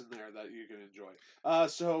laughs in there that you can enjoy.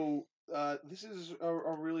 So this is a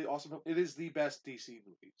really awesome. It is the best DC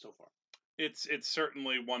movie so far. It's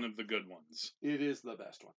certainly one of the good ones. It is the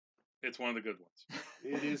best one. It's one of the good ones.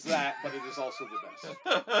 It is that, but it is also the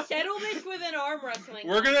best. Settle this with an arm wrestling.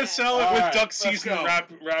 We're gonna sell it with duck season,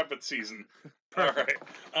 rabbit season. All right.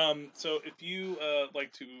 So if you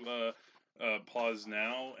like to pause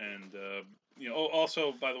now, and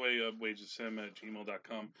also, by the way,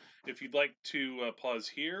 wagessim@gmail.com. If you'd like to pause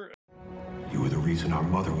here. You were the reason our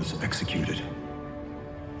mother was executed.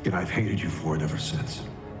 And I've hated you for it ever since.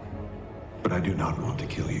 But I do not want to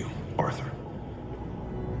kill you, Arthur.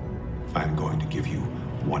 I am going to give you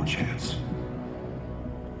one chance.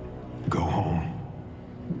 Go home.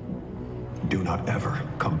 Do not ever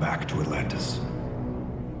come back to Atlantis.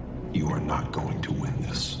 You are not going to win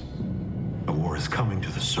this. A war is coming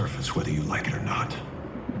to the surface whether you like it or not.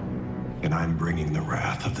 And I'm bringing the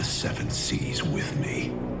wrath of the 7 seas with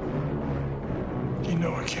me. You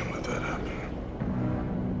know I can't let that happen.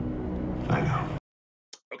 I know.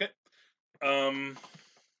 Okay.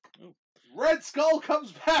 Red Skull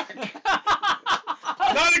comes back!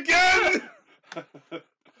 Not again!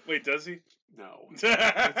 Wait, does he? No. It's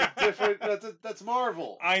a different... That's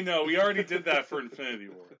Marvel. I know. We already did that for Infinity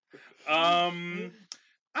War. I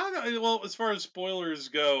don't know. Well, as far as spoilers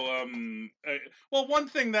go, one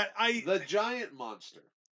thing that The giant monster.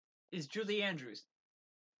 Is Julie Andrews.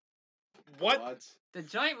 What? The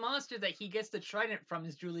giant monster that he gets the trident from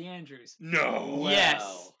is Julie Andrews. No.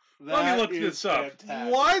 Yes. Let me look this up.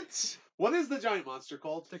 What? What is the giant monster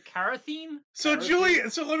called? The Carathene? So Julie,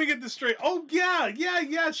 so let me get this straight. Oh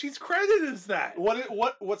yeah, she's credited as that.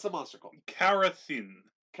 What's the monster called? Carathene.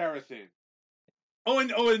 Carathene.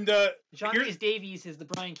 And John Rhys Davies is the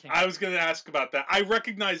Brine King. I was going to ask about that. I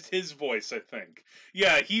recognized his voice, I think.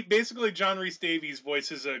 Yeah, John Rhys Davies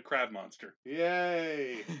voices a crab monster.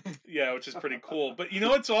 Yay. Yeah, which is pretty cool. But you know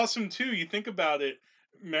what's awesome too? You think about it,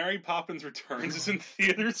 Mary Poppins Returns is in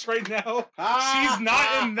theaters right now. She's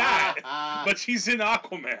not in that, but she's in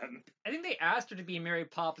Aquaman. I think they asked her to be Mary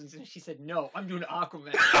Poppins, and she said, no, I'm doing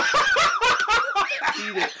Aquaman.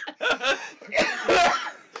 Eat it.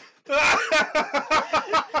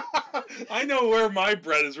 I know where my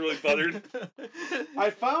bread is really buttered.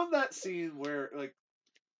 I found that scene where, like,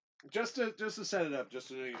 just to set it up, just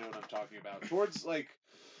so you know what I'm talking about. Towards, like,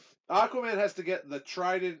 Aquaman has to get the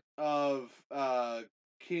trident of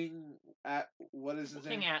what is his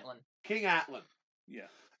name? King Atlan. King Atlan. Yeah.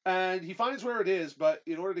 And he finds where it is, but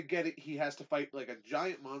in order to get it, he has to fight, like, a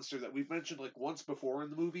giant monster that we've mentioned, like, once before in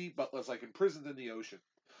the movie, but was, like, imprisoned in the ocean.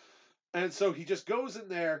 And so he just goes in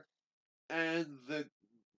there, and the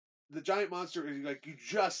the giant monster, like, you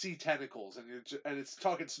just see tentacles, and it's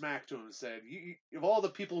talking smack to him and saying, of all the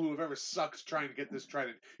people who have ever sucked trying to get this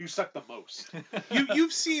trident, you suck the most.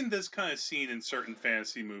 You've seen this kind of scene in certain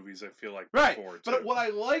fantasy movies, I feel like, Right. before, too. But what I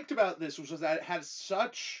liked about this was that it had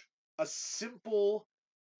such a simple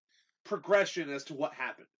progression as to what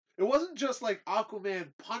happened. It wasn't just like Aquaman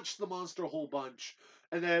punched the monster a whole bunch,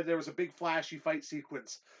 and then there was a big flashy fight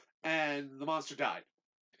sequence, and the monster died.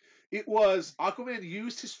 It was Aquaman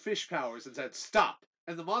used his fish powers and said, "Stop."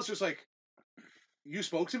 And the monster's like, "You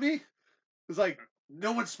spoke to me?" It's like,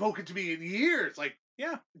 no one's spoken to me in years. Like,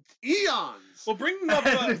 yeah, eons. Well, bringing up,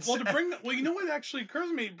 you know what actually occurs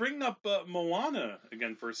to me? Bringing up Moana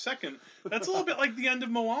again for a second. That's a little bit like the end of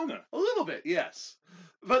Moana. A little bit, yes.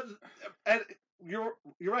 But, and you're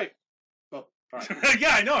right. Well, all right.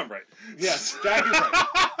 Yeah, I know I'm right. Yes, Jack is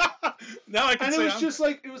right. Now I can and say it was just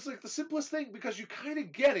right. Like, it was like the simplest thing because you kind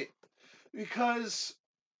of get it. Because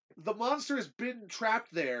the monster has been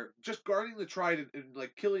trapped there, just guarding the trident and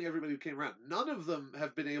like killing everybody who came around. None of them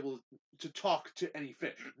have been able to talk to any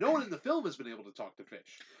fish. No one in the film has been able to talk to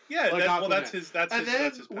fish. Yeah, like that's his. That's and his, then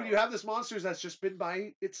that's his when you have this monster that's just been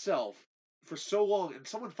by itself for so long, and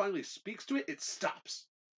someone finally speaks to it, it stops.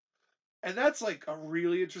 And that's like a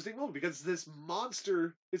really interesting moment because this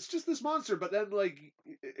monster, it's just this monster, but then like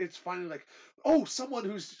it's finally like, oh, someone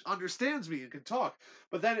who understands me and can talk.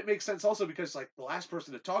 But then it makes sense also because like the last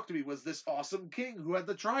person to talk to me was this awesome king who had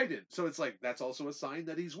the trident. So it's like that's also a sign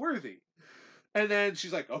that he's worthy. And then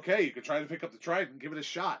she's like, okay, you can try to pick up the trident and give it a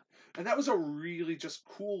shot. And that was a really just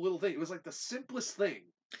cool little thing. It was like the simplest thing.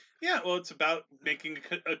 Yeah, well, it's about making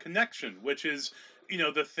a connection, which is,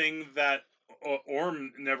 the thing that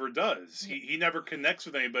Orm never does. He never connects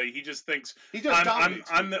with anybody. He just thinks,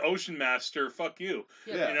 I'm the ocean master. Fuck you.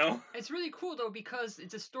 Yeah. It's really cool though because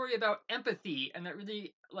it's a story about empathy, and that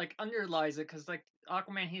really like underlies it. Because like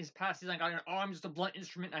Aquaman, he's past, he's like, I'm just a blunt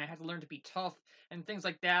instrument, and I have to learn to be tough and things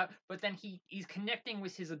like that. But then he's connecting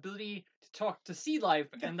with his ability to talk to sea life,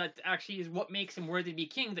 and that actually is what makes him worthy to be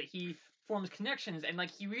king. That he forms connections, and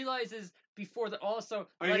like he realizes before that also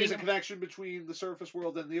there's a connection between the surface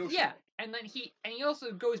world and the ocean. Yeah, and then he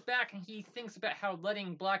also goes back and he thinks about how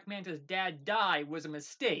letting Black Manta's dad die was a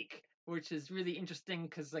mistake, which is really interesting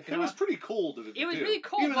because like it was pretty cold. It was really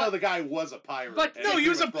cold, even though the guy was a pirate. But no, he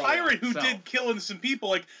was a pirate who did kill innocent people.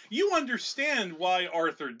 Like you understand why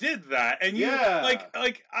Arthur did that, and you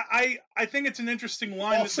I think it's an interesting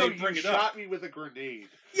line also, that they bring it up. Shot me with a grenade.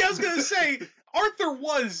 Yeah, I was gonna say Arthur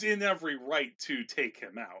was in every right to take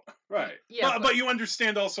him out. Right. Yeah, but you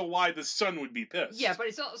understand also why the son would be pissed. Yeah, but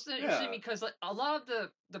it's also interesting because like a lot of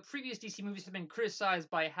the previous DC movies have been criticized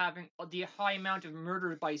by having the high amount of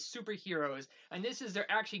murder by superheroes, and this is they're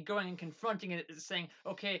actually going and confronting it, saying,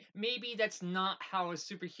 okay, maybe that's not how a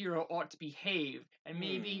superhero ought to behave, and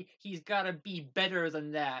maybe he's got to be better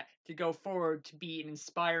than that to go forward to be an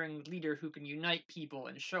inspiring leader who can unite people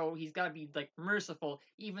and show he's got to be like merciful,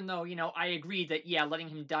 even though I agree that letting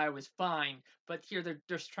him die was fine, but here they're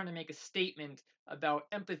just trying to make a statement about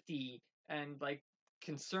empathy and like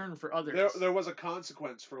concern for others. There was a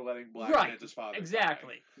consequence for letting Black Manta's father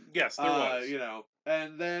exactly die. Yes, there was.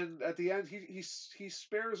 And then at the end he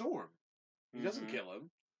spares Orm. He doesn't kill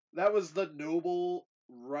him. That was the noble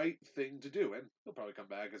right thing to do, and he'll probably come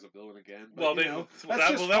back as a villain again. But,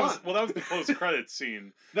 that was the post credits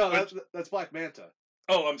scene. No, that's Black Manta.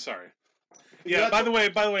 Oh, I'm sorry. Yeah. By the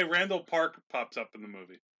way, Randall Park pops up in the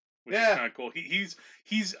movie, which is kind of cool.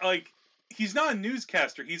 He's not a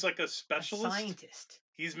newscaster. He's like a specialist. A scientist.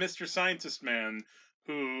 He's Mr. Scientist Man,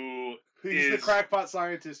 he's the crackpot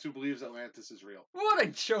scientist who believes Atlantis is real. What a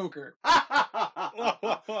joker!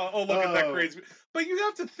 Oh, look at that crazy. But you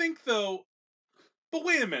have to think though. But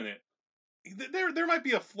wait a minute. There might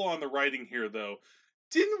be a flaw in the writing here, though.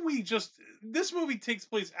 Didn't we just... This movie takes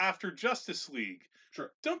place after Justice League. Sure.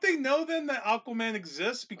 Don't they know then that Aquaman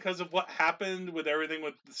exists because of what happened with everything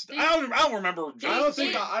with... I don't remember. I don't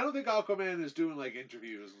think Aquaman is doing like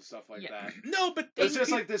interviews and stuff like that. No, but... It's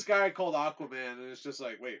just like this guy called Aquaman, and it's just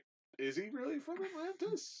like, wait, is he really from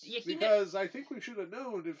Atlantis? Because I think we should have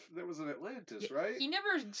known if there was an Atlantis, right? He never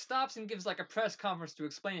stops and gives like a press conference to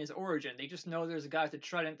explain his origin. They just know there's a guy with the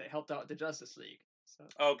trident that helped out the Justice League. So.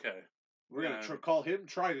 Okay. We're going to call him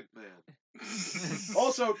Trident Man.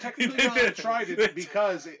 Also, technically not a trident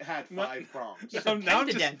because it had 5 prongs. Now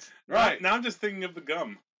I'm just thinking of the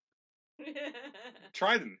gum.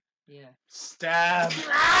 Trident. Yeah. Stab.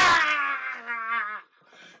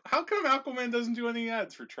 How come Aquaman doesn't do any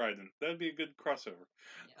ads for Trident? That'd be a good crossover.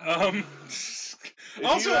 If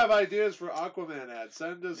Also, you have ideas for Aquaman ads,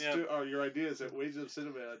 send us Yeah. your ideas at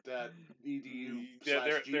wagesofcinema.edu.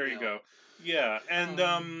 yeah, there you go. Yeah,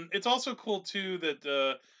 and it's also cool too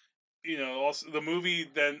that also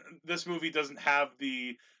this movie doesn't have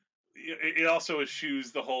the. It also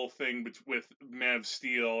eschews the whole thing with Man of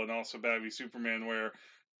Steel and also Batman v Superman, where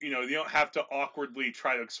you don't have to awkwardly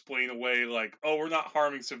try to explain away like, oh, we're not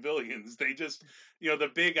harming civilians. They just, the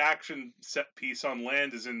big action set piece on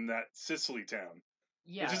land is in that Sicily town,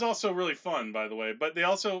 which is also really fun, by the way. But they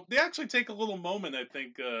actually take a little moment. I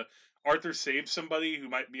think Arthur saves somebody who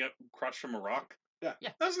might be crushed from a rock. Yeah.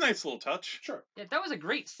 That was a nice little touch. Sure. Yeah, that was a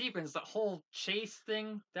great sequence. The whole chase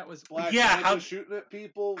thing. That was Black how Manta shooting at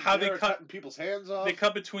people. How they cutting people's hands off. They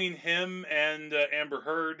cut between him and Amber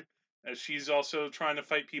Heard as she's also trying to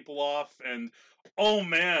fight people off. And oh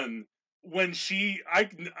man, when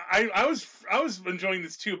I was enjoying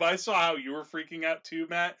this too, but I saw how you were freaking out too,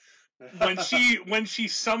 Matt. When she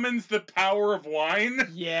summons the power of wine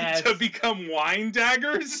to become wine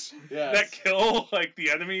daggers that kill like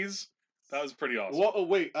the enemies. That was pretty awesome. Well,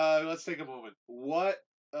 wait, let's take a moment. What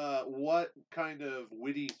kind of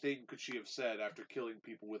witty thing could she have said after killing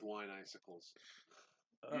people with wine icicles?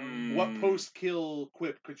 What post-kill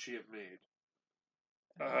quip could she have made?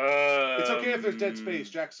 It's okay if there's dead space.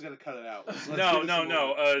 Jack's gonna cut it out.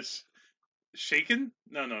 No. Shaken?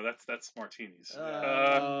 No. That's martinis.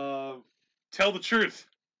 Tell the truth.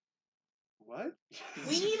 What?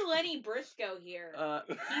 We need Lenny Briscoe here.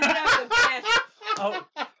 He's got the best. Oh,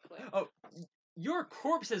 your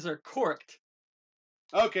corpses are corked.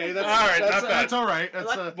 Okay, that's all right. That's all right.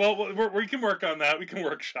 Well, we can work on that. We can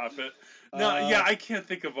workshop it. No, I can't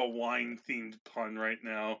think of a wine-themed pun right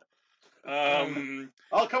now.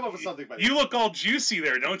 I'll come up with something. You look all juicy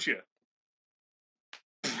there, don't you?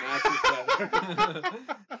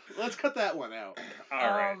 Let's cut that one out. All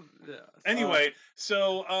right. Anyway,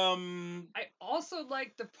 so I also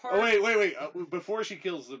like the part. Oh wait! Before she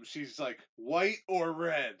kills them, she's like, "White or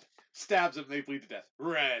red?" Stabs them, they bleed to death.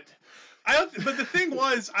 Red. But the thing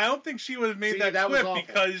was, I don't think she would have made that quip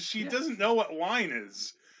because she doesn't know what wine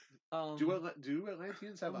is. Do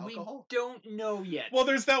Atlanteans have alcohol? We don't know yet. Well,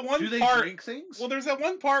 there's that one Do they part. drink things? Well, there's that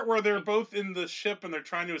one part where they're both in the ship and they're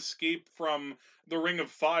trying to escape from the Ring of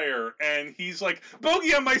Fire, and he's like,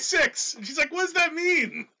 "Bogey on my 6!" And she's like, "What does that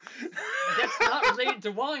mean?" That's not related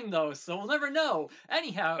to wine, though, so we'll never know.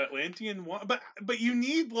 Anyhow, Atlantean wine, but you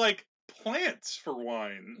need like plants for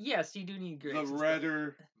wine. Yes, you do need grapes. The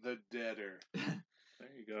redder, the deader. There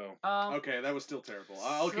you go. Okay, that was still terrible.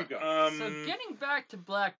 I'll keep going. So getting back to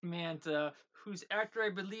Black Manta, whose actor I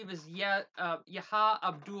believe is Yaha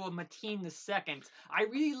Abdul Mateen II. I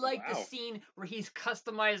really like the scene where he's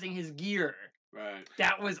customizing his gear. Right.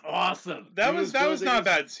 That was awesome. That was not a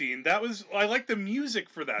bad scene. I like the music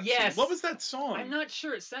for that scene. What was that song? I'm not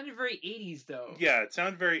sure. It sounded very 80s though. Yeah, it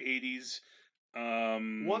sounded very 80s.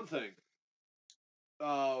 One thing.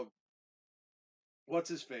 What's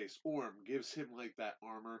his face? Orm gives him like that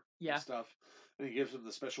armor and stuff. And he gives him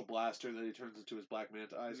the special blaster that he turns into his Black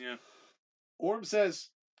Manta eyes. Yeah. Orm says,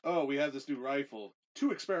 "Oh, we have this new rifle.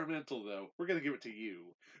 Too experimental, though. We're going to give it to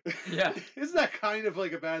you." Yeah. Isn't that kind of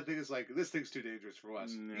like a bad thing? It's like, this thing's too dangerous for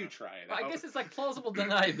us. Yeah. You try it Well, out. I guess it's like plausible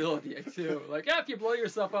deniability, too. Like, if you blow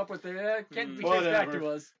yourself up with it, can't be traced back to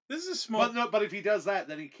us. This is a small... But if he does that,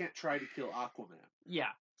 then he can't try to kill Aquaman.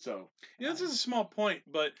 Yeah. So... this is a small point,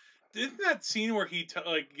 but... Isn't that scene where he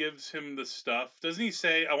gives him the stuff? Doesn't he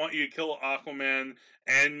say, "I want you to kill Aquaman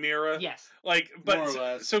and Mira"? Yes. More or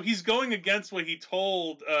less. So he's going against what he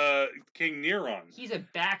told King Neron. He's a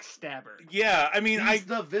backstabber. Yeah, I mean, he's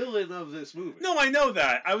the villain of this movie. No, I know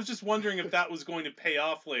that. I was just wondering if that was going to pay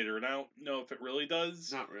off later, and I don't know if it really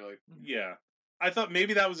does. Not really. Yeah. I thought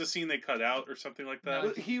maybe that was a scene they cut out or something like that.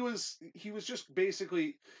 No, he was just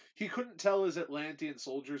basically, he couldn't tell his Atlantean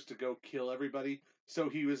soldiers to go kill everybody, so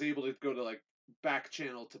he was able to go to like back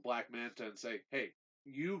channel to Black Manta and say, "Hey,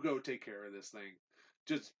 you go take care of this thing.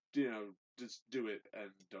 Just do it and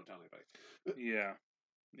don't tell anybody." Yeah,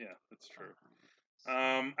 that's true.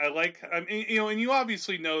 I mean, and you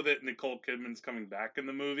obviously know that Nicole Kidman's coming back in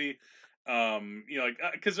the movie.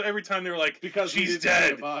 Because every time they were like, because she's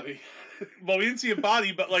dead. Well, we didn't see a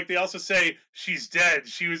body, but like they also say she's dead.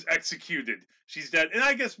 She was executed. She's dead. And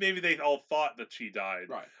I guess maybe they all thought that she died.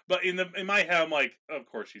 Right. But in my head, I'm like, of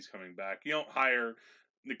course she's coming back. You don't hire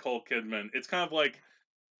Nicole Kidman. It's kind of like,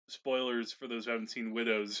 spoilers for those who haven't seen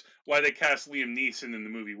Widows, why they cast Liam Neeson in the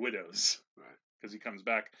movie Widows. Right. Because he comes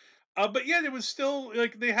back. But yeah, it was still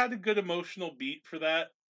like they had a good emotional beat for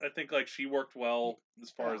that. I think like she worked well as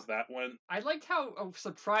far as that went. I liked how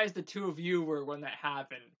surprised the two of you were when that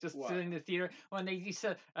happened. Just What? sitting in the theater when they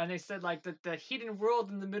said like the hidden world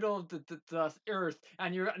in the middle of the earth,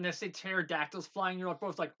 and they say pterodactyls flying. You're like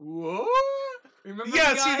both like, what? Remember?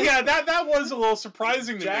 Yeah, you guys? see, yeah, that was a little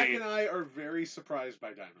surprising to Jack me. and I are very surprised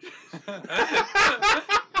by dinosaurs.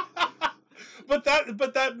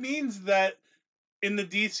 but that means that in the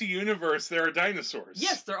DC universe there are dinosaurs.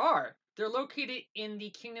 Yes, there are. They're located in the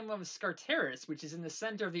kingdom of Scartaris, which is in the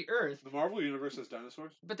center of the earth. The Marvel universe has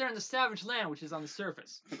dinosaurs? But they're in the Savage Land, which is on the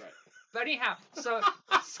surface. Right. But anyhow, so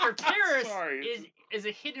Scartaris Sorry. is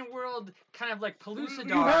a hidden world, kind of like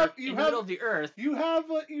Pellucidar you in the middle of the earth. You have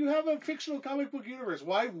a fictional comic book universe.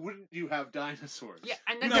 Why wouldn't you have dinosaurs? Yeah,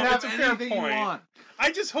 and then you No, can it's have a fair anything point. you want.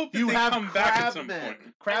 I just hope that You they have come back at some men.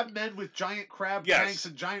 point. Crab men with giant crab Yes. tanks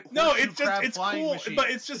and giant No, horseshoe it's just crab it's flying cool, machines. but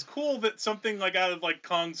it's just cool that something like out of like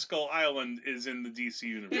Kong Skull Island is in the DC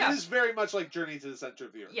universe. It is very much like Journey to the Center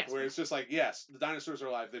of the Earth, Yes. where it's just like, yes, the dinosaurs are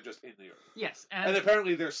alive, they're just in the earth. Yes, And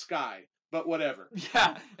apparently they're sky, but whatever.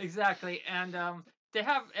 yeah, exactly. And they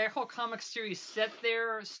have a whole comic series set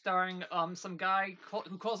there, starring some guy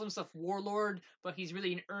who calls himself Warlord, but he's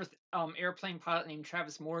really an Earth airplane pilot named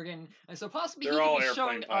Travis Morgan, and so possibly They're he all could be airplane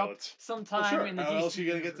showing pilots. up sometime Well, sure. in the How DC else are you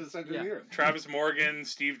going to get to the universe. center of the earth? Travis Morgan,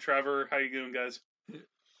 Steve Trevor, how you doing, guys?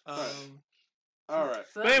 All right.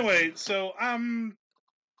 So But anyway, so I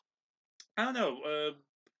don't know.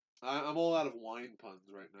 I'm all out of wine puns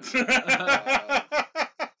right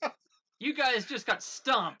now. you guys just got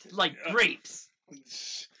stomped like grapes.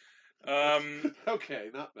 Okay,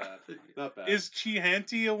 not bad. Not bad. Is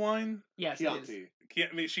Chianti a wine? Yes, it is. Chianti.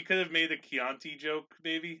 I mean, she could have made a Chianti joke,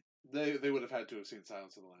 maybe. They would have had to have seen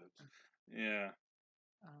Silence of the Lambs. Yeah.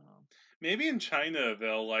 Um, Maybe in China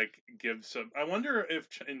they'll like give some. I wonder if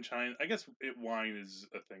in China, I guess wine is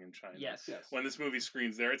a thing in China. yes. Yes. When this movie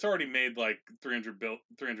screens there, it's already made like 300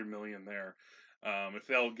 million there. If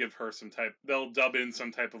they'll give her they'll dub in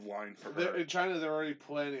some type of line for her. In China, they're already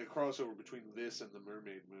planning a crossover between this and the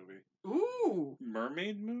Mermaid movie. Ooh.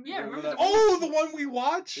 Mermaid movie? Yeah, Remember remember that the Oh, the one we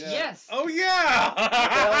watched? Yeah. Yes. Oh, yeah! What the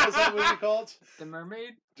hell was that movie called? The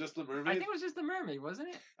Mermaid? Just the I Mermaid? think it was just the Mermaid, wasn't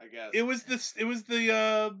it? I guess. It was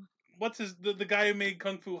the what's the guy who made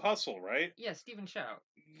Kung Fu Hustle, right? Yeah, Stephen Chow.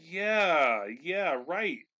 Yeah,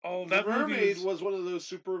 right. Oh, The that movie Mermaid is... was one of those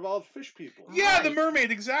super evolved fish people. Yeah, Right. the mermaid,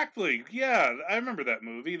 exactly. Yeah, I remember that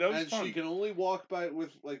movie. That was And fun. she can only walk by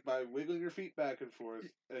wiggling her feet back and forth.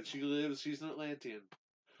 And she's an Atlantean.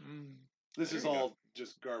 Mm. This There is you go. all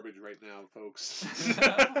just garbage right now, folks.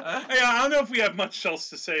 Yeah, I don't know if we have much else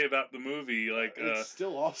to say about the movie. Like, It's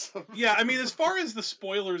still awesome. yeah, I mean, as far as the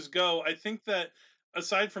spoilers go, I think that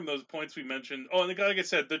aside from those points we mentioned, oh, and like I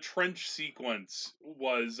said, the trench sequence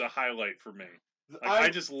was a highlight for me. Like, I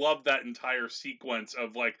just love that entire sequence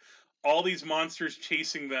of like all these monsters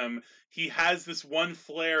chasing them. He has this one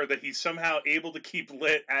flare that he's somehow able to keep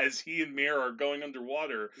lit as he and Mira are going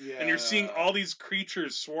underwater, and you're seeing all these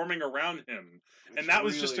creatures swarming around him, and that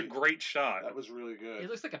was just a great shot. That was really good. It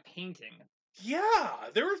looks like a painting. Yeah,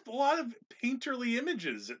 there were a lot of painterly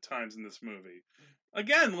images at times in this movie.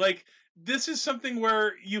 Again, like, this is something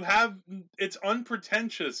where it's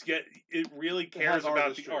unpretentious, yet it really cares about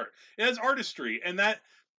artistry. the art. It has artistry, and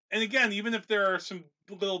again, even if there are some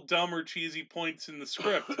little dumb or cheesy points in the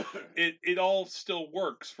script, it all still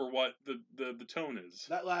works for what the tone is.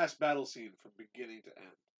 That last battle scene from beginning to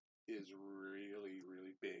end is really,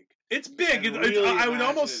 really big. It's big. And really I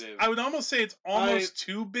imaginative. would almost say it's almost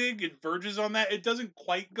too big. It verges on that. It doesn't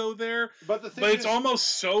quite go there, But the thing but it's is,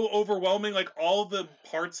 almost so overwhelming. Like all the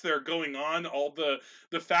parts that are going on, all the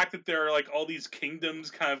fact that there are like all these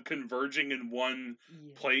kingdoms kind of converging in one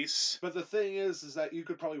Yeah. place. But the thing is that you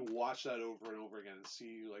could probably watch that over and over again and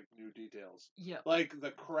see like new details. Yeah. Like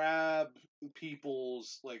the crab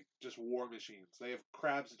people's like just war machines. They have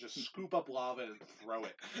crabs that just scoop up lava and throw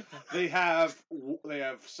it. They have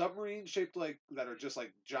submarines shaped like that are just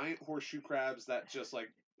like giant horseshoe crabs that just like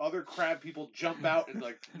other crab people jump out and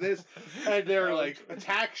like this, and they're like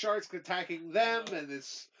attack sharks attacking them, and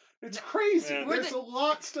it's crazy. Yeah. There's a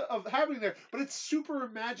lot of happening there, but it's super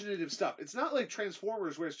imaginative stuff. It's not like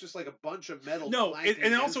Transformers where it's just like a bunch of metal. No, clanking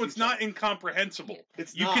and against also it's each not other. incomprehensible.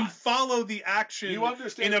 It's You not. can follow the action You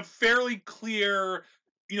understand in a fairly clear,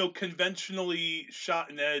 conventionally shot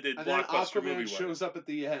and edited And then blockbuster movie Aquaman way. shows up at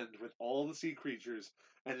the end with all the sea creatures,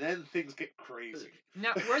 and then things get crazy.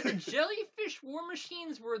 Now, were the jellyfish war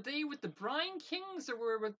machines, were they with the Brine Kings, or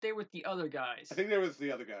were they with the other guys? I think they were with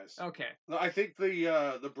the other guys. Okay. No, I think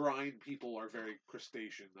the brine people are very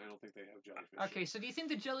crustacean. I don't think they have jellyfish. Okay, so do you think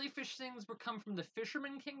the jellyfish things would come from the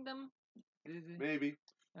Fisherman Kingdom? Maybe.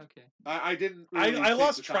 Okay. I didn't. Really I take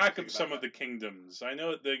lost the time to track think of about some of that. the kingdoms. I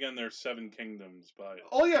know that, again, there's 7 kingdoms, but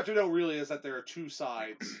All you have to know really is that there are 2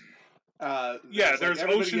 sides. yeah, there's like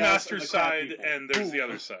everybody Ocean else and Master's the crab side, people. and there's the Boom.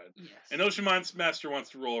 other side. Yes. And Ocean Master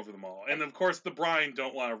wants to rule over them all. And of course, the Brine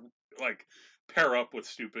don't want to, like, pair up with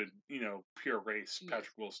stupid, pure race Yes.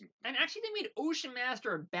 Patrick Wilson. And actually, they made Ocean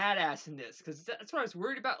Master a badass in this, because that's what I was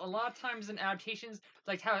worried about. A lot of times in adaptations,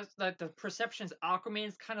 like how like the perceptions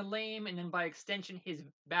Aquaman's kind of lame, and then by extension, his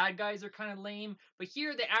bad guys are kind of lame. But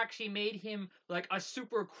here, they actually made him like a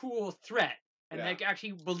super cool threat, and like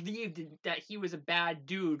actually believed that he was a bad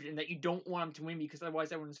dude, and that you don't want him to win because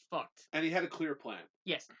otherwise everyone's fucked. And he had a clear plan.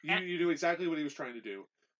 Yes, You knew exactly what he was trying to do.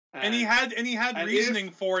 And he had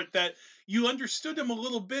reasoning for it that you understood him a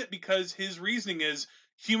little bit, because his reasoning is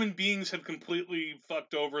human beings have completely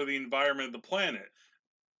fucked over the environment of the planet.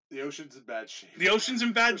 The ocean's in bad shape. The ocean's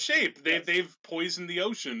in bad shape. Yes. They've poisoned the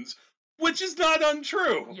oceans, which is not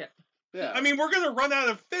untrue. Yeah. I mean, we're gonna run out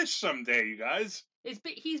of fish someday, you guys.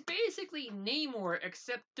 He's basically Namor,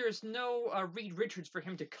 except there's no Reed Richards for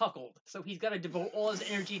him to cuckold, so he's got to devote all his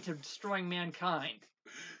energy to destroying mankind.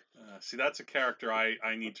 See, that's a character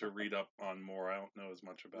I need to read up on more. I don't know as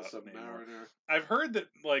much about The Namor. Submariner. I've heard that,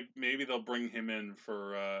 like, maybe they'll bring him in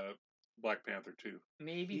for Black Panther 2.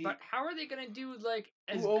 Maybe, but how are they going to do, like,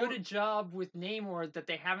 as good a job with Namor that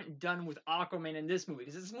they haven't done with Aquaman in this movie?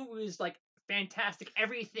 Because this movie is, like, fantastic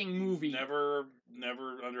everything movie. Never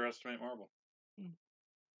underestimate Marvel.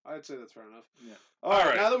 I'd say that's fair enough. Yeah. All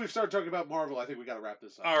right. Now that we've started talking about Marvel, I think we got to wrap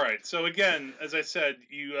this up. All right. So again, as I said,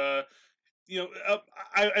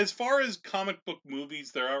 as far as comic book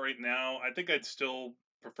movies that are out right now, I think I'd still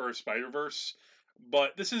prefer Spider-Verse,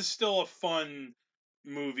 but this is still a fun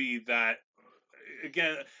movie that,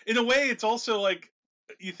 again, in a way, it's also like,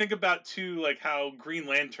 you think about too, like how Green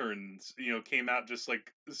Lanterns, came out just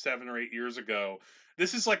like 7 or 8 years ago.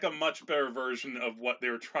 This is like a much better version of what they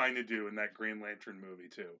were trying to do in that Green Lantern movie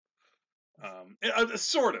too.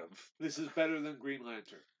 Sort of. This is better than Green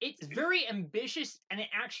Lantern. It's very ambitious, and it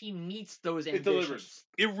actually meets those ambitions. It delivers.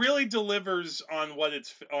 It really delivers on what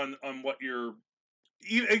it's on what you're.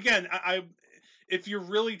 Again, if you're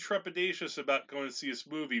really trepidatious about going to see this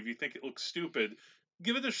movie, if you think it looks stupid,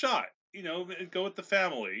 give it a shot. Go with the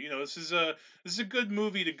family. This is a good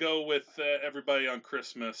movie to go with everybody on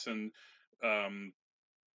Christmas, and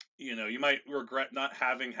you might regret not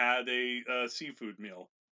having had a seafood meal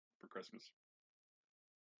for Christmas.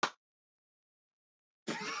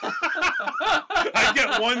 I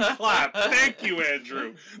get one clap. Thank you,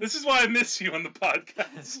 Andrew. This is why I miss you on the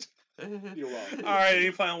podcast. You're welcome. All right,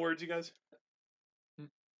 any final words, you guys?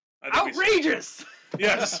 Outrageous!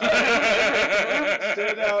 Yes.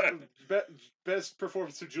 Stand out. Best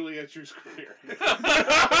performance of Julie Andrews' career.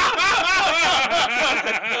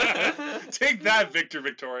 Take that,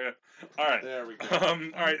 Victoria. All right. There we go.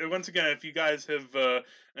 All right. Once again, if you guys have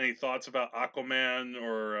any thoughts about Aquaman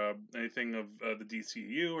or anything of the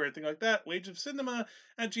DCU or anything like that,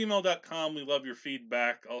 wagesofcinema@gmail.com. We love your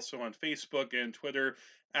feedback. Also on Facebook and Twitter.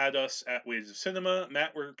 Add us at Wages of Cinema.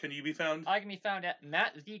 Matt, where can you be found? I can be found at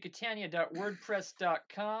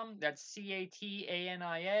mattvcatania.wordpress.com. That's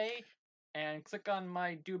CATANIA. And click on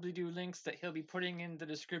my doobly-doo links that he'll be putting in the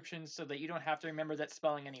description so that you don't have to remember that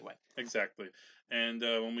spelling anyway. Exactly. And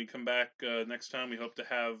when we come back next time, we hope to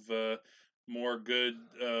have more good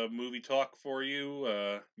movie talk for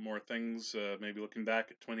you. More things, maybe looking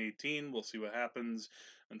back at 2018. We'll see what happens.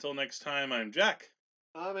 Until next time, I'm Jack.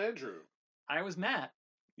 I'm Andrew. I was Matt.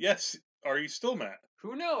 Yes. Are you still Matt?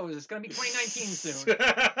 Who knows? It's going to be 2019 soon.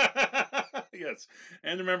 Yes.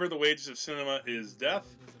 And remember, the wages of cinema is death.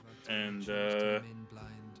 And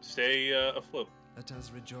stay afloat. Let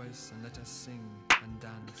us rejoice and let us sing and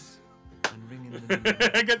dance and ring in the new.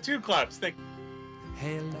 I got 2 claps. Thank you.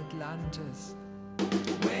 Hail Atlantis.